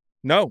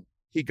 No,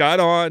 he got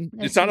on.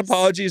 It's not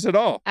apologies at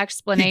all.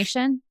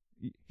 Explanation.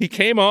 he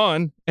came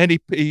on and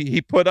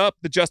he put up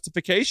the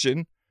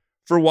justification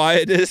for why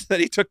it is that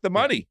he took the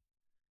money.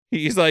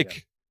 He's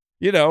like,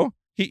 you know,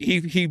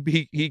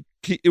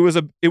 it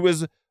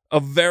was a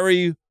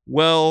very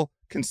well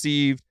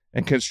conceived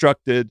and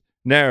constructed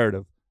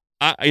narrative.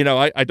 I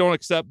don't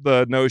accept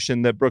the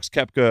notion that Brooks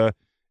Koepka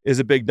is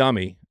a big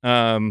dummy.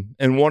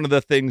 And one of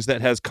the things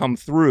that has come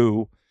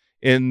through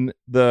in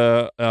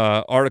the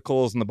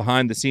articles and the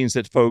behind the scenes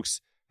that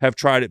folks have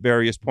tried at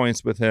various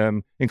points with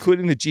him,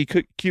 including the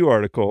GQ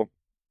article,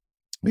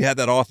 we had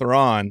that author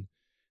on.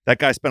 That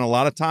guy spent a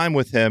lot of time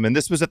with him, and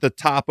this was at the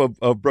top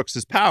of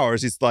Brooks's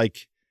powers.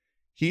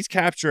 He's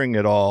capturing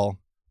it all,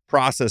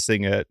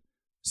 processing it.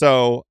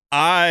 So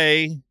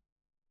my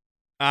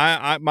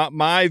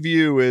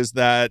view is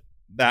that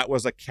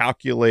was a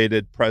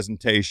calculated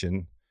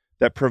presentation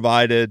that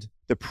provided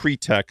the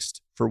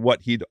pretext for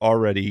what he'd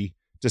already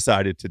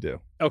decided to do.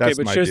 Okay, That's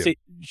but my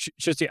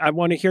Shosti, I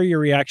want to hear your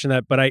reaction to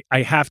that, but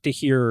I have to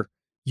hear,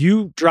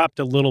 you dropped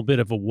a little bit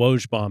of a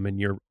Woj bomb in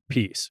your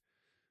piece,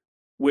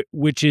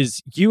 which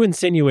is you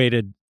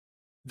insinuated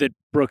that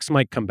Brooks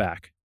might come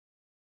back.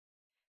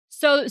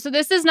 So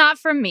this is not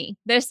from me.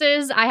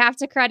 I have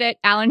to credit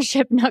Alan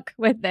Shipnuck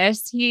with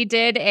this. He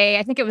did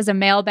I think it was a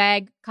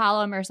mailbag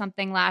column or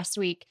something last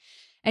week.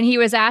 And he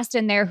was asked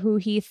in there who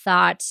he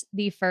thought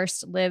the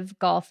first live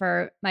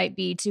golfer might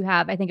be to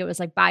have, I think it was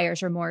like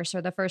buyer's remorse,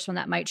 or the first one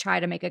that might try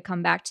to make a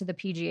comeback to the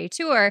PGA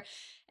Tour.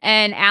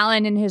 And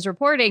Alan, in his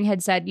reporting,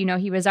 had said, you know,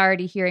 he was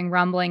already hearing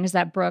rumblings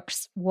that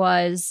Brooks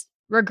was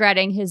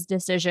regretting his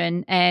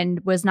decision and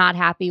was not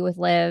happy with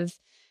live.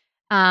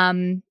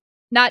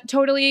 Not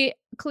totally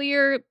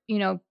clear, you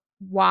know,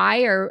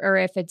 why or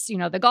if it's, you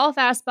know, the golf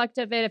aspect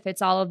of it, if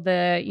it's all of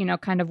the, you know,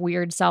 kind of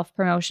weird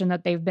self-promotion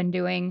that they've been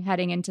doing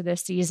heading into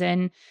this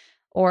season,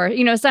 or,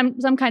 you know, some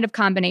kind of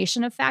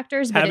combination of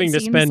factors. But having to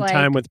spend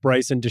time with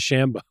Bryson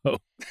DeChambeau.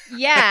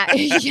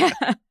 Yeah.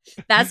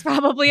 That's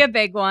probably a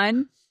big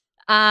one.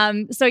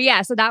 So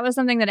that was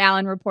something that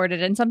Alan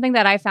reported, and something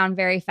that I found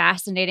very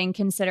fascinating,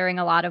 considering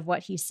a lot of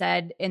what he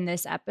said in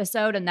this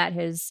episode, and that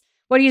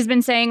what he's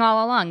been saying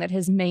all along, that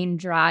his main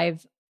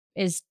drive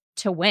is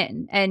to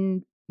win.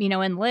 And, you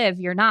know, in live,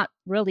 you're not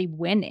really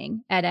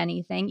winning at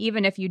anything.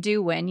 Even if you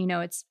do win, you know,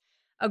 it's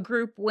a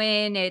group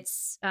win.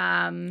 It's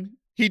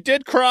He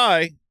did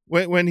cry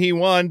when he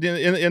won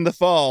in the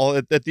fall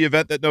at the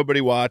event that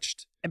nobody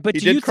watched. But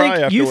do you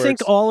think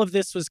all of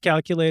this was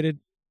calculated?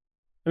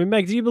 I mean,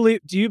 Meg, do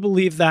you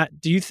believe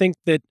that? Do you think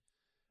that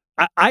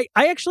I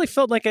actually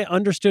felt like I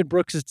understood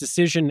Brooks's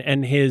decision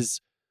and his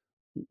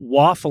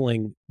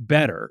waffling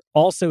better,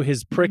 also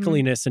his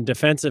prickliness and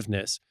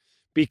defensiveness,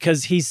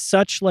 because he's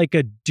such like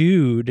a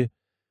dude,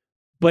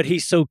 but he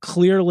so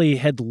clearly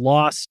had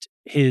lost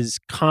his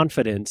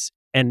confidence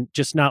and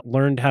just not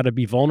learned how to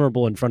be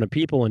vulnerable in front of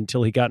people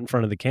until he got in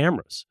front of the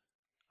cameras.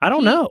 I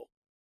don't know.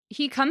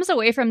 He comes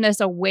away from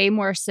this a way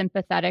more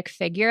sympathetic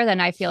figure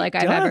than I feel like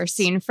I've ever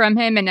seen from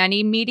him in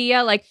any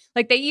media. Like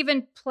they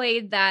even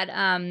played that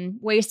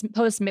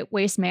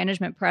post-waste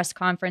management press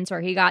conference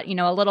where he got, you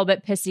know, a little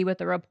bit pissy with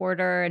the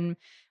reporter, and,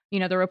 you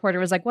know, the reporter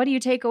was like, "What do you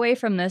take away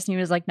from this?" And he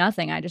was like,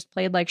 "Nothing. I just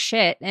played like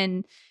shit."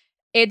 And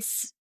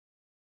it's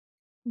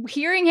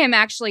hearing him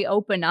actually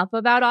open up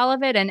about all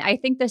of it. And I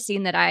think the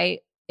scene that I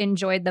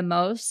enjoyed the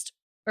most,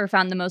 or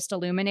found the most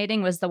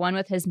illuminating, was the one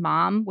with his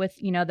mom, with,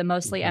 you know, the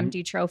mostly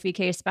empty trophy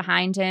case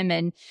behind him,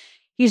 and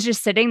he's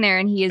just sitting there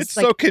and he is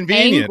so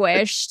convenient.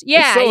 Anguished.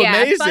 It's so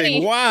amazing.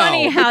 Funny, wow.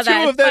 Funny how the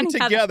two of them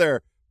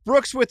together.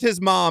 Brooks with his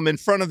mom in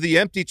front of the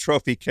empty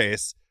trophy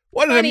case.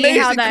 What an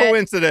amazing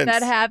coincidence.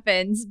 That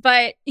happens.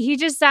 But he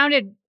just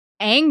sounded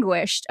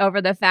anguished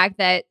over the fact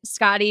that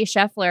Scotty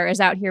Scheffler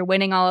is out here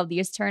winning all of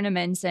these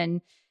tournaments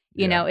and,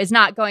 you know, is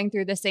not going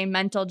through the same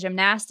mental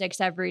gymnastics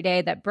every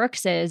day that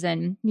Brooks is.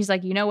 And he's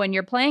like, you know, when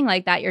you're playing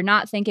like that, you're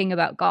not thinking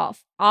about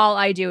golf. All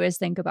I do is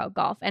think about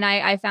golf. And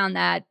I found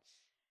that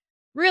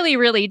really,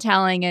 really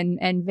telling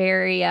and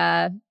very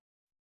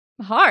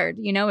hard.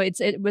 You know,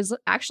 it was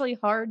actually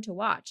hard to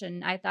watch.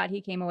 And I thought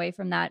he came away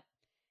from that,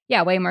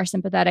 way more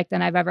sympathetic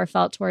than I've ever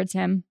felt towards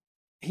him.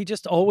 He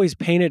just always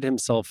painted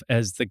himself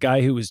as the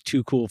guy who was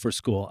too cool for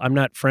school. I'm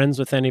not friends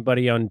with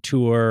anybody on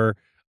tour.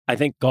 I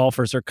think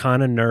golfers are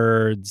kind of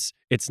nerds.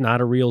 It's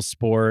not a real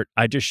sport.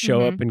 I just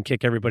show up and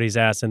kick everybody's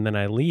ass and then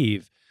I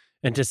leave.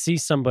 And to see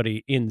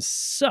somebody in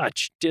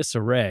such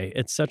disarray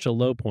at such a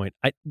low point,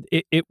 I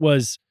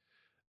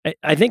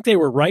think they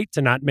were right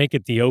to not make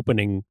it the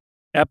opening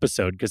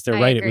episode, because they're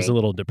right. Agree. It was a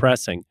little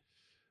depressing.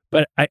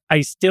 But I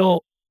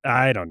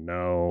don't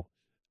know.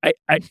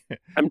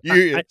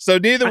 So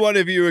neither one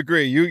of you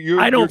agree.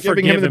 You're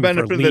giving him the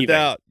benefit of the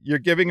doubt. You're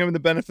giving him the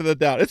benefit of the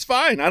doubt. It's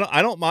fine.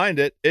 I don't mind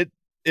it.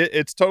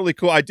 It's totally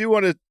cool. I do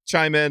want to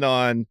chime in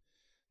on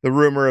the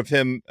rumor of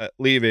him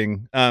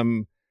leaving.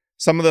 Some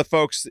of the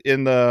folks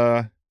in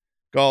the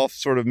golf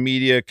sort of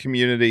media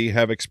community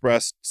have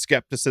expressed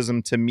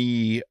skepticism to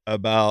me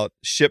about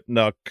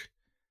Shipnuck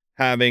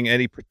having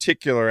any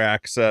particular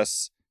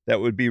access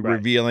that would be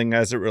revealing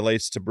as it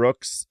relates to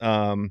Brooks.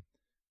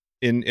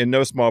 In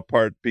no small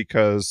part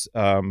because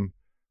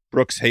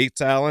Brooks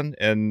hates Allen,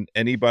 and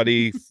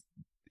anybody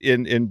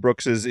in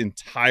Brooks's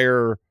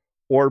entire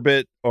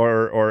orbit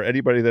or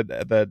anybody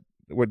that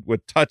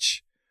would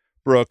touch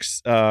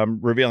Brooks,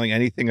 revealing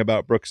anything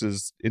about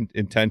Brooks's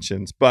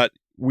intentions. But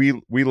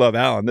we love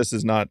Allen. This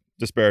is not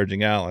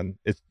disparaging Allen.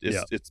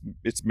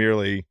 It's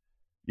merely,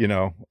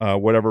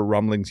 whatever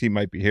rumblings he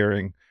might be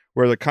hearing,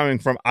 where they're coming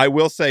from. I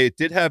will say it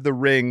did have the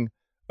ring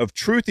of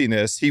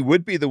truthiness. He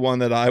would be the one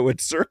that I would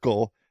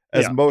circle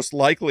as most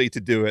likely to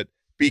do it,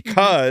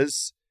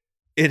 because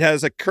it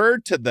has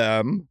occurred to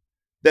them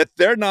that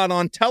they're not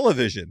on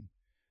television.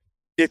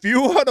 If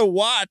you want to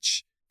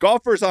watch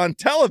golfers on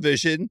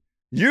television,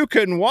 you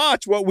can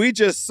watch what we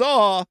just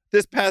saw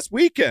this past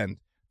weekend.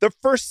 The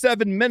first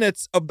 7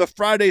 minutes of the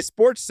Friday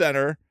Sports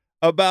Center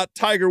about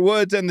Tiger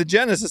Woods and the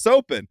Genesis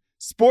Open.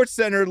 Sports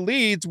Center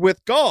leads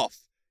with golf.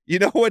 You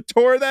know what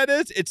tour that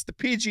is? It's the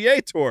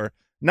PGA Tour,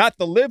 not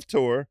the Live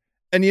Tour.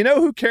 And you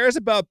know who cares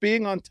about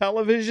being on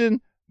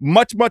television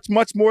much, much,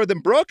 much more than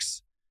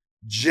Brooks?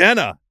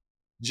 Jenna.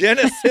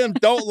 Jenna Sim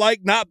don't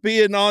like not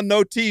being on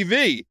no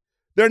TV.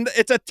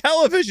 It's a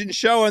television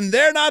show, and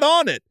they're not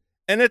on it.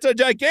 And it's a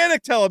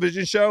gigantic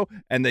television show,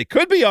 and they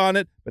could be on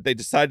it, but they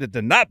decided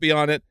to not be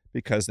on it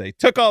because they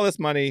took all this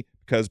money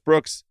because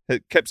Brooks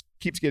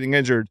keeps getting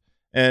injured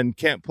and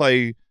can't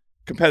play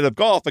competitive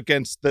golf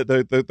against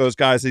those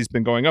guys he's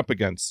been going up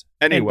against.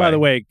 Anyway, and by the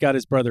way, got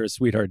his brother a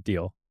sweetheart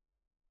deal.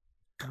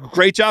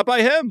 Great job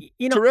by him.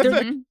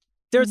 Terrific.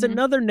 There's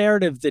another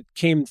narrative that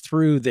came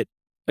through that,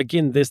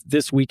 again,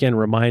 this weekend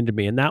reminded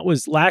me, and that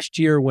was last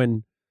year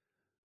when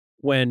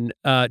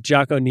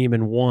Jocko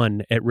Niemann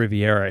won at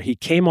Riviera. He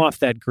came off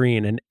that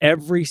green, and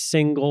every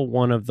single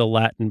one of the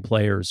Latin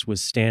players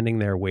was standing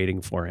there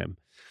waiting for him.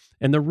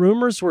 And the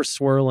rumors were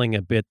swirling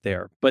a bit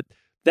there, but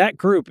that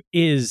group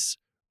is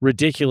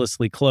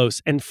ridiculously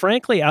close. And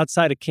frankly,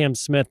 outside of Cam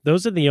Smith,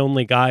 those are the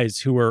only guys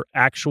who are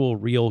actual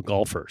real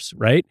golfers,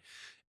 right?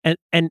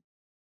 And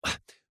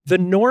the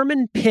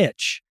Norman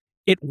pitch,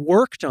 it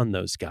worked on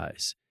those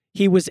guys.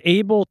 He was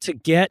able to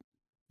get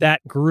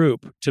that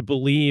group to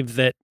believe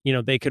that,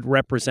 they could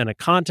represent a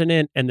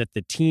continent and that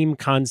the team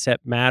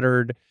concept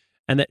mattered.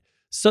 And that,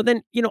 so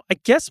then, I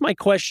guess my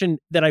question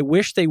that I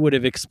wish they would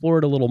have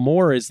explored a little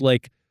more is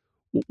like,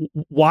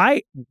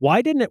 why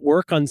didn't it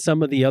work on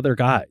some of the other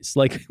guys?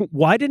 Like,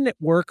 why didn't it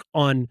work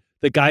on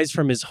the guys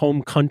from his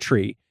home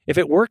country? If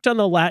it worked on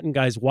the Latin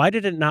guys, why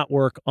did it not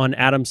work on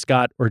Adam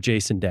Scott or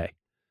Jason Day?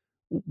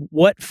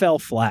 What fell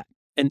flat?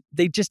 And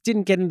they just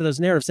didn't get into those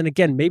narratives. And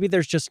again, maybe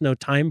there's just no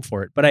time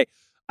for it. But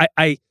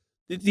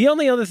the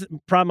only other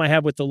problem I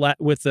have with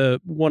the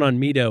one on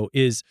Mito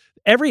is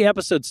every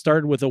episode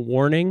started with a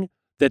warning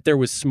that there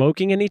was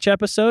smoking in each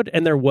episode,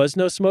 and there was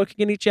no smoking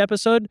in each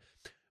episode.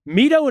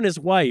 Mito and his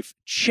wife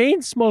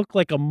chain smoked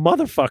like a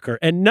motherfucker,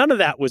 and none of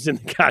that was in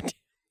the goddamn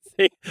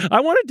thing. I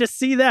wanted to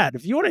see that.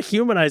 If you want to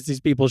humanize these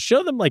people,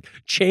 show them like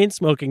chain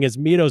smoking as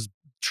Mito's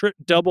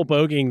double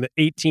bogeying the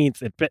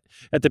 18th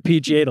at the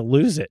PGA to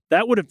lose it.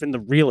 That would have been the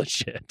realest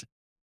shit.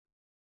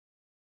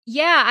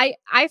 Yeah,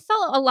 I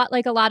felt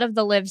a lot of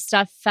the Live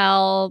stuff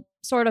fell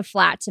sort of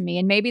flat to me.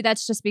 And maybe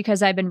that's just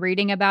because I've been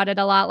reading about it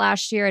a lot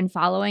last year and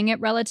following it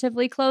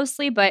relatively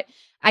closely. But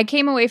I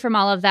came away from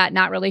all of that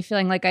not really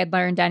feeling like I'd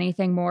learned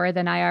anything more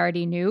than I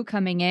already knew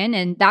coming in.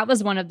 And that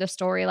was one of the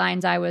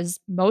storylines I was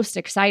most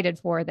excited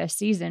for this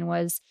season,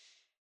 was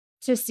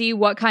to see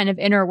what kind of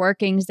inner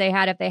workings they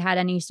had, if they had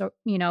any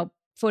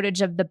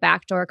footage of the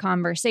backdoor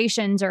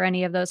conversations or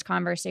any of those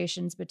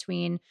conversations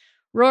between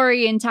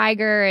Rory and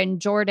Tiger and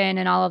Jordan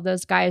and all of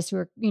those guys who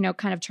are,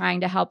 kind of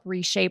trying to help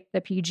reshape the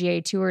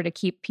PGA Tour to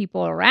keep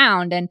people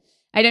around. And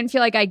I didn't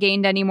feel like I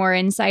gained any more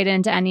insight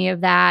into any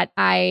of that.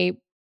 I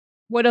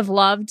would have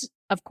loved,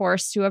 of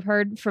course, to have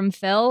heard from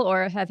Phil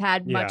or have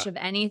had much of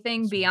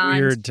anything beyond.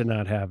 Weird to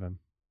not have him.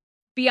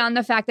 Beyond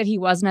the fact that he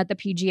wasn't at the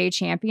PGA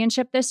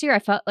Championship this year. I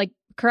felt like,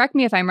 correct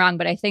me if I'm wrong,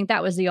 but I think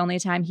that was the only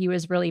time he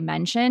was really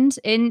mentioned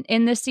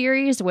in the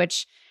series,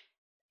 which,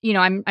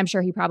 I'm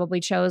sure he probably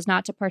chose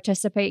not to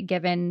participate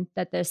given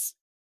that this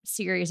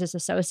series is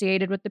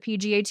associated with the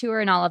PGA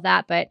Tour and all of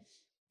that. But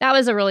that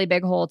was a really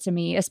big hole to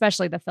me,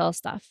 especially the Phil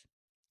stuff.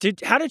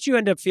 How did you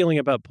end up feeling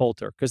about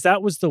Poulter? Because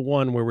that was the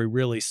one where we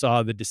really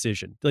saw the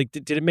decision. Like,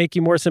 did it make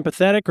you more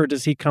sympathetic, or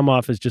does he come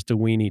off as just a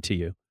weenie to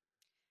you?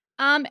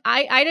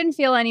 I didn't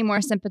feel any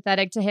more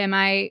sympathetic to him.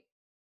 I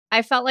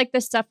felt like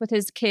the stuff with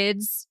his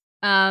kids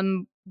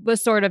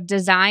was sort of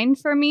designed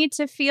for me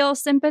to feel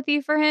sympathy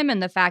for him,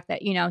 and the fact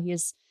that,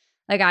 he's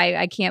like,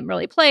 I can't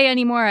really play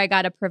anymore. I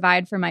got to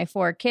provide for my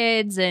 4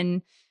 kids.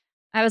 And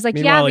I was like,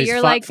 meanwhile, but you're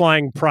he's like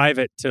flying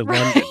private to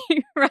London.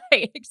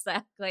 Right,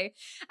 exactly.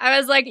 I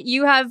was like,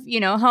 you have,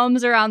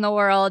 homes around the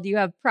world. You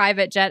have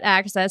private jet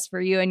access for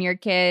you and your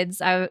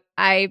kids. I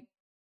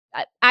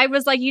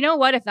was like, you know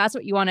what? If that's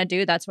what you want to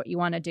do, that's what you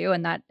want to do.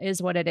 And that is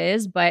what it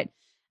is. But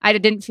I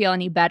didn't feel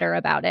any better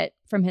about it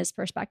from his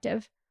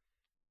perspective.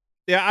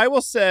 Yeah, I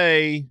will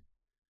say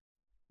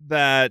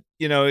that,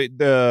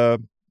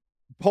 the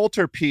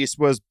Poulter piece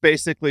was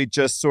basically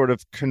just sort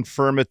of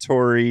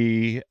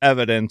confirmatory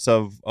evidence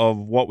of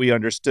what we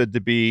understood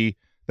to be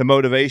the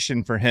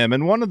motivation for him.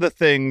 And one of the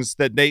things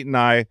that Nate and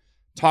I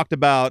talked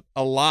about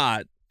a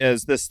lot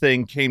as this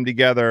thing came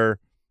together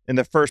in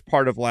the first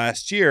part of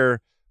last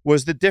year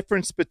was the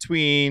difference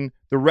between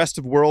the rest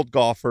of world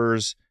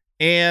golfers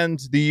and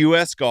the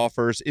U.S.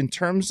 golfers in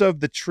terms of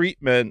the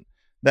treatment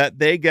that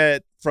they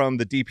get from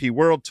the DP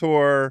World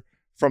Tour,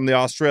 from the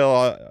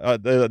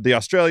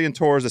Australian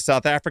tours, the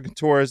South African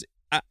tours.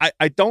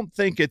 I don't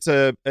think it's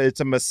a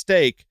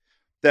mistake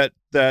that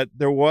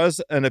there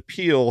was an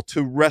appeal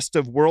to rest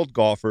of world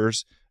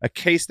golfers, a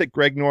case that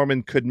Greg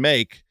Norman could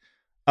make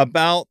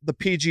about the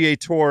PGA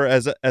Tour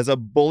as a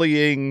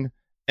bullying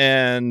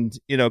and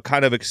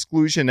kind of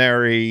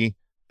exclusionary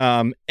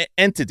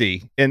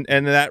entity, and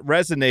that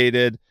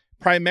resonated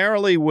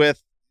primarily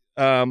with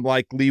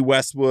like Lee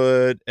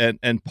Westwood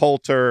and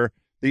Poulter,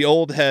 the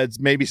old heads,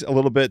 maybe a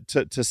little bit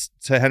to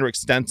Henrik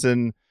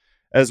Stenson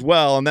as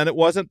well. And then it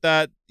wasn't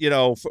that,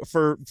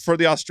 for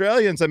the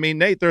Australians, I mean,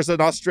 Nate, there's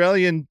an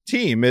Australian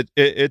team.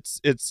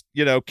 It's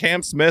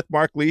Cam Smith,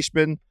 Mark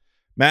Leishman,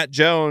 Matt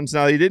Jones.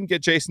 Now, he didn't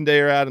get Jason Day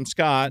or Adam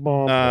Scott.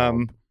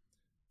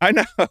 I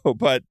know,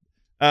 but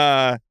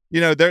we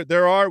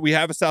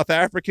have a South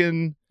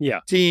African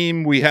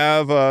team. We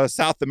have a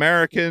South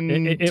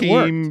American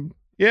team. Worked.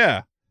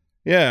 Yeah.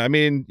 I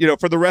mean,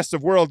 for the rest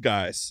of world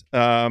guys,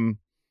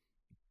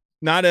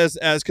 not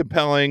as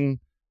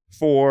compelling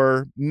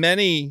for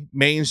many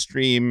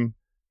mainstream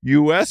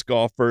U.S.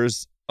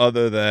 golfers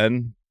other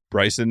than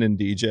Bryson and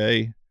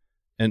DJ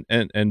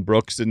and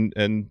Brooks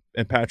and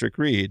Patrick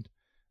Reed.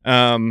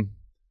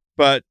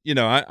 But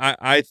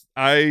I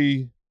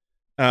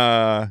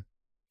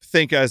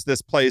think as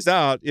this plays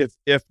out,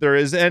 if there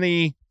is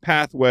any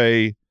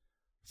pathway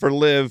for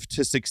LIV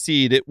to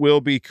succeed, it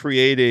will be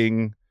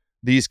creating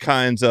these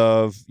kinds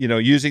of,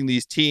 using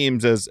these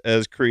teams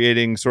as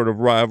creating sort of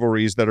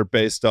rivalries that are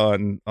based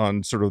on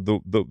sort of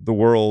the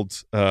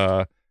world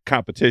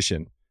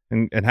competition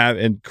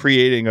and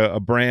creating a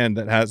brand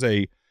that has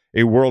a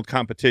world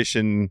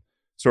competition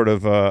sort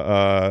of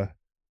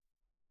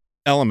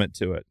element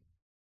to it.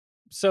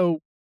 So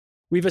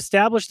we've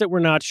established that we're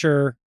not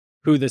sure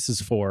who this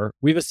is for.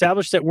 We've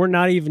established that we're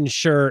not even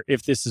sure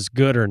if this is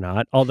good or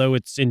not, although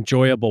it's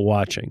enjoyable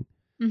watching.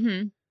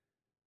 Mm-hmm.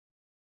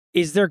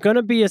 Is there going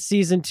to be a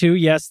season 2?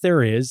 Yes,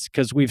 there is,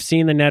 because we've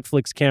seen the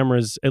Netflix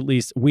cameras. At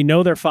least we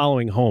know they're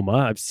following Homa.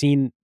 I've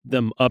seen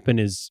them up in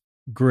his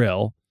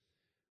grill.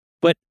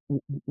 But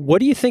what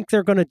do you think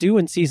they're going to do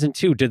in season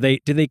 2? Do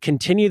they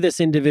continue this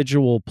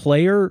individual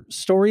player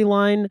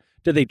storyline?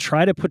 Do they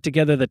try to put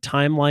together the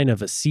timeline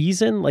of a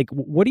season? Like,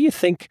 what do you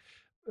think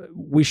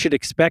we should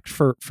expect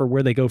for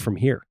where they go from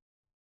here?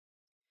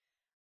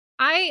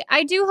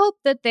 I do hope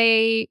that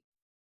they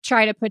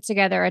try to put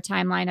together a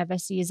timeline of a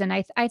season.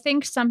 I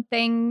think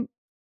something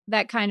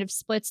that kind of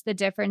splits the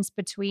difference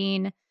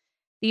between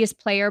these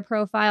player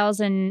profiles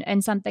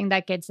and something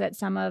that gets at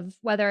some of,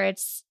 whether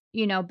it's,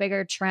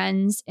 bigger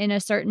trends in a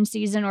certain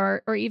season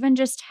or even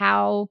just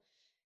how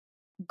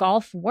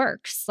golf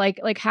works.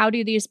 Like how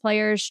do these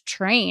players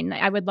train?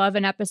 I would love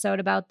an episode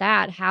about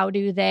that. How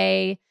do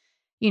they,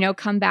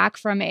 come back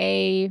from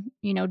a,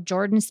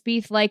 Jordan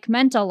Spieth like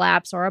mental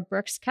lapse or a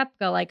Brooks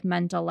Koepka like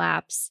mental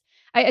lapse?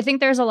 I think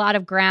there's a lot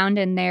of ground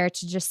in there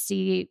to just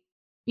see,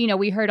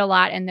 we heard a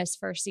lot in this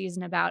first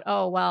season about,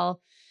 a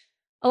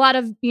lot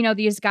of,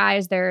 these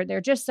guys,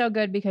 they're just so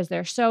good because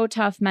they're so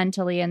tough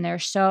mentally and they're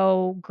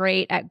so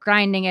great at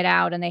grinding it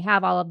out and they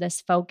have all of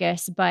this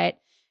focus. But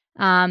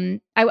I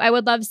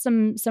would love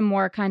some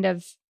more kind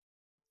of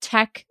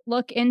tech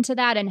look into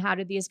that and how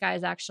did these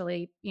guys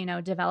actually,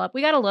 develop.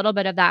 We got a little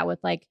bit of that with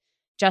like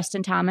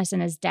Justin Thomas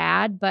and his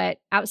dad, but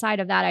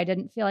outside of that, I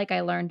didn't feel like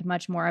I learned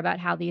much more about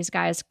how these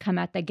guys come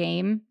at the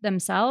game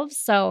themselves.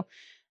 So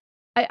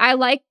I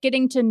like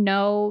getting to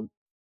know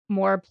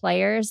more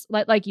players.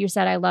 Like you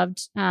said, I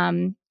loved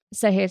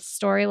Sahith's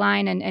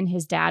storyline and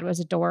his dad was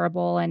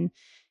adorable, and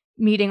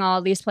meeting all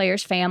of these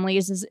players'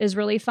 families is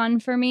really fun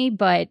for me.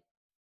 But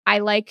I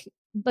like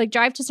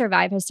Drive to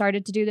Survive has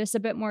started to do this a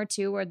bit more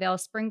too, where they'll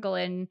sprinkle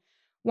in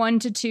 1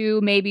 to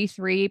 2, maybe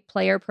 3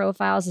 player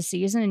profiles a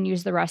season and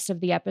use the rest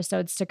of the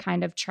episodes to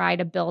kind of try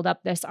to build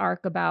up this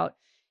arc about,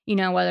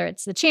 whether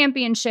it's the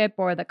championship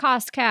or the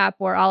cost cap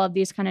or all of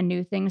these kind of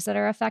new things that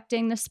are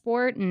affecting the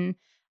sport. And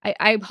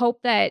I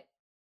hope that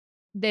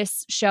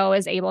this show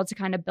is able to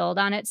kind of build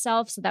on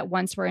itself so that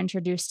once we're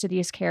introduced to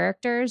these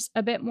characters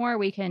a bit more,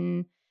 we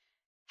can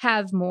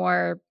have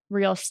more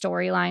real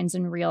storylines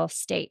and real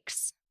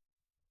stakes.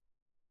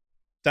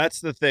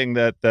 That's the thing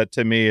that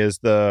to me is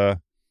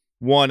the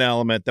one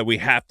element that we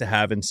have to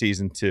have in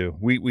season 2.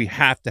 We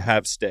have to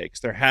have stakes.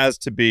 There has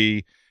to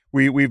be.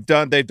 They've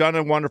done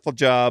a wonderful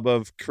job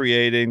of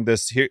creating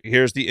this.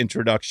 Here's the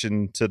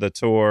introduction to the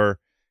tour.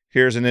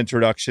 Here's an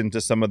introduction to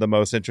some of the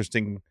most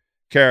interesting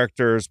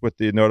characters, with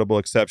the notable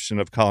exception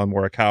of Colin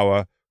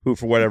Morikawa, who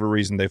for whatever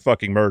reason they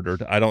fucking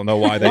murdered. I don't know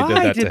why they did that to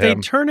him. Why did they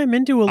turn him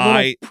into a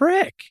little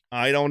prick?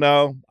 I don't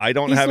know. I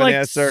don't have like an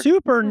answer.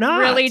 Super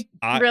not.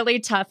 Really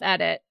tough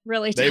edit.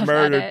 Really tough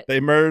edit.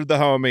 They murdered the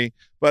homie.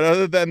 But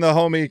other than the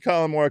homie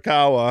Colin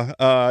Morikawa,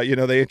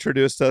 they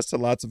introduced us to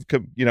lots of,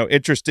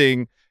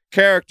 interesting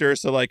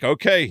characters. So like,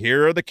 okay,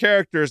 here are the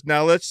characters.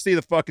 Now let's see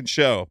the fucking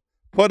show.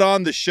 Put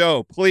on the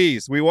show,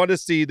 please. We want to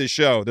see the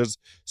show. There's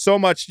so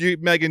much.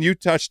 Megan, you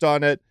touched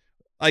on it.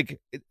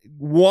 Like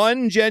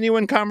one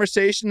genuine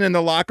conversation in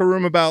the locker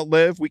room about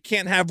Liv. We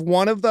can't have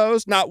one of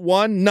those. Not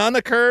one. None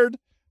occurred.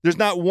 There's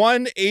not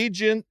one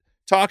agent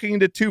talking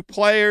to two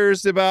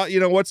players about,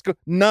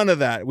 none of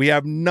that. We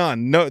have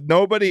none.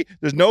 Nobody.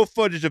 There's no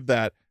footage of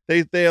that.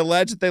 They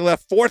allege that they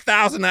left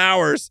 4,000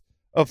 hours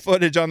of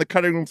footage on the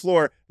cutting room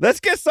floor. Let's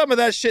get some of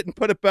that shit and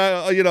put it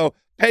back,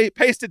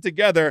 paste it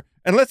together,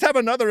 and let's have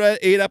another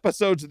 8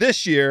 episodes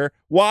this year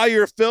while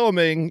you're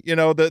filming,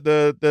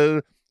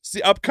 the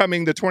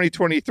upcoming the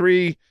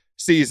 2023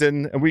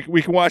 season, and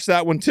we can watch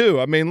that one too.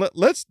 I mean,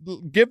 let's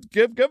give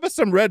us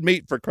some red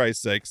meat for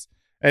Christ's sakes.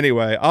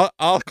 Anyway,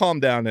 I'll calm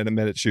down in a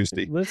minute,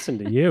 Shusty. Listen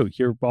to you.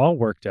 You're all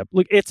worked up.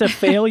 Look, it's a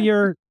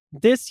failure.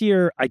 This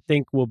year, I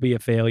think, will be a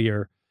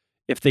failure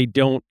if they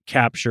don't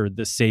capture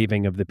the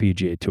saving of the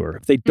PGA Tour.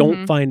 If they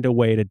don't find a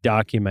way to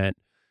document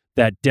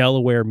that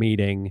Delaware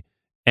meeting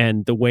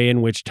and the way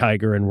in which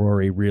Tiger and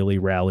Rory really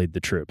rallied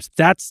the troops.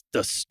 That's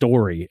the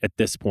story at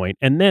this point.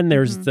 And then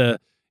there's the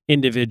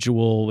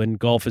individual and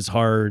golf is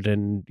hard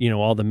and,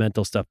 all the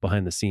mental stuff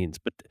behind the scenes.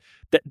 But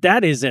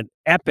that is an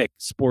epic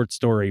sports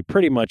story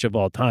pretty much of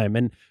all time.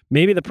 And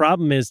maybe the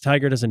problem is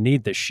Tiger doesn't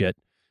need this shit.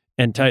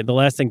 And the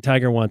last thing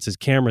Tiger wants is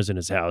cameras in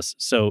his house.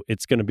 So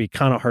it's going to be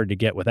kind of hard to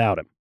get without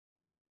him.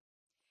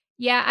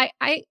 Yeah,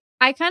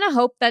 I kind of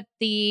hope that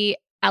the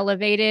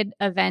elevated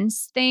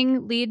events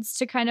thing leads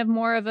to kind of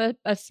more of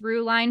a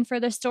through line for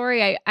the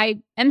story.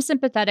 I am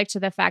sympathetic to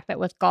the fact that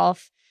with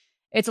golf,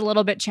 it's a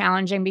little bit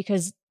challenging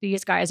because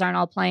these guys aren't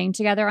all playing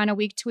together on a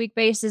week-to-week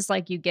basis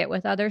like you get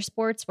with other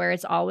sports where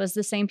it's always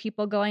the same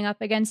people going up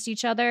against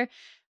each other.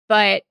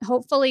 But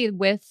hopefully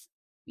with,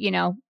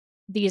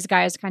 these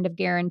guys kind of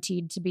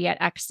guaranteed to be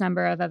at X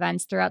number of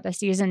events throughout the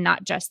season,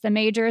 not just the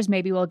majors,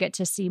 maybe we'll get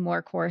to see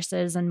more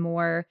courses and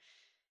more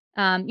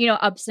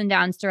ups and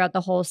downs throughout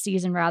the whole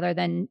season rather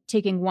than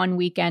taking one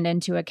weekend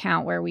into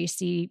account where we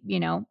see,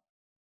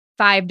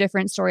 5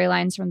 different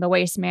storylines from the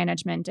Waste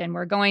Management and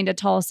we're going to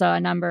Tulsa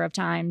a number of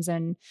times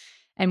and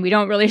we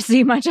don't really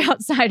see much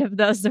outside of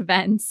those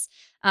events.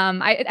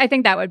 I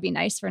think that would be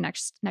nice for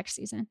next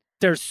season.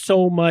 There's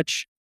so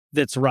much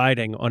that's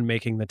riding on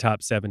making the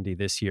top 70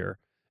 this year.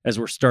 As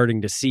we're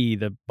starting to see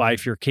the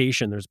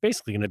bifurcation, there's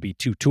basically going to be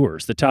 2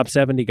 tours. The top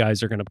 70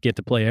 guys are going to get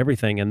to play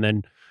everything, and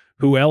then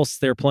who else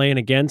they're playing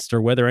against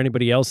or whether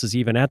anybody else is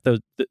even at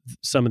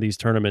some of these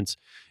tournaments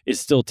is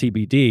still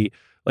TBD.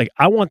 Like,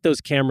 I want those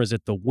cameras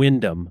at the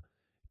Wyndham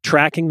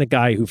tracking the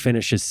guy who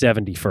finishes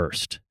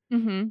 71st.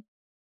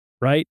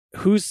 Right?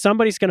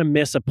 Somebody's going to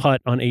miss a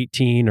putt on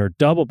 18 or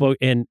double boat,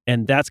 and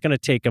that's going to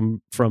take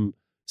them from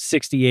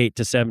 68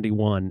 to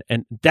 71.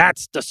 And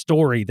that's the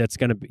story that's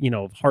going to be,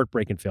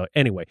 heartbreaking failure.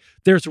 Anyway,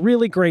 there's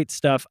really great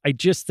stuff. I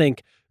just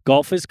think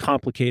golf is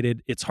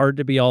complicated. It's hard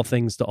to be all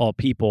things to all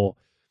people.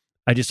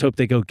 I just hope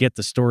they go get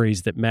the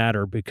stories that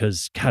matter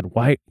because, God,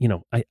 why,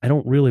 I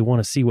don't really want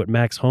to see what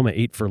Max Homa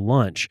ate for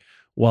lunch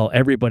while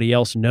everybody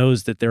else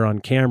knows that they're on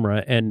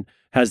camera and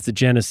has the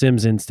Jenna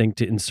Sims instinct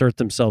to insert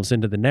themselves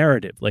into the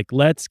narrative. Like,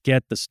 let's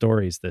get the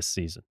stories this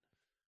season.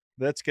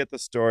 Let's get the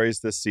stories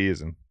this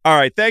season. All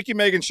right. Thank you,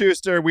 Megan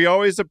Schuster. We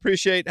always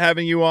appreciate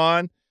having you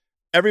on.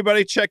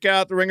 Everybody check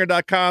out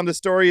theringer.com. The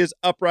story is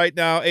up right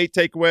now. 8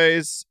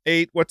 takeaways.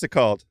 8, what's it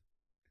called?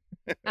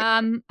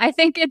 I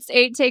think it's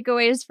 8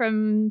 takeaways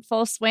from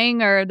Full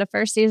Swing or the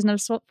first season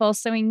of Full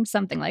Swing,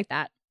 something like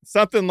that.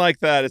 Something like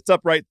that. It's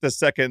up right this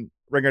second,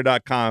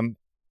 ringer.com.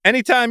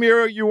 Anytime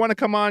you want to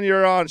come on,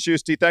 you're on,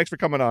 Shusty. Thanks for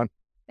coming on.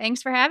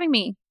 Thanks for having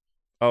me.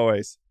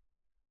 Always.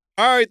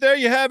 All right, there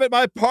you have it,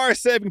 my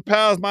par-saving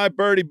pals, my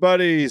birdie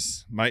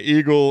buddies, my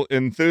eagle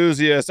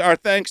enthusiasts. Our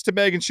thanks to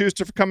Megan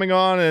Schuster for coming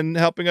on and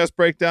helping us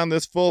break down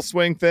this Full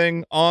Swing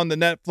thing on the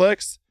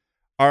Netflix.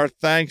 Our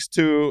thanks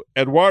to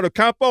Eduardo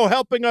Campo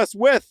helping us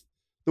with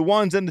the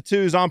 1s and the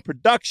 2s on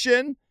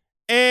production.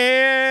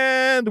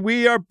 And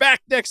we are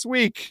back next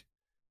week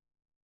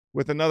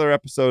with another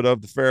episode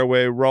of The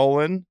Fairway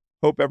Rollin'.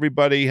 Hope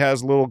everybody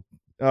has a little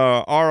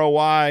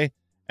ROI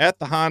at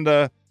the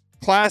Honda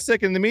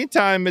Classic. In the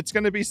meantime, it's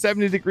going to be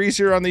 70 degrees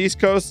here on the East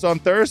Coast on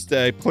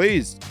Thursday.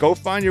 Please go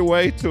find your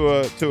way to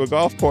a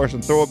golf course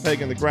and throw a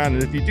peg in the ground.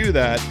 And if you do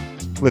that,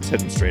 let's hit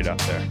them straight out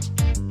there.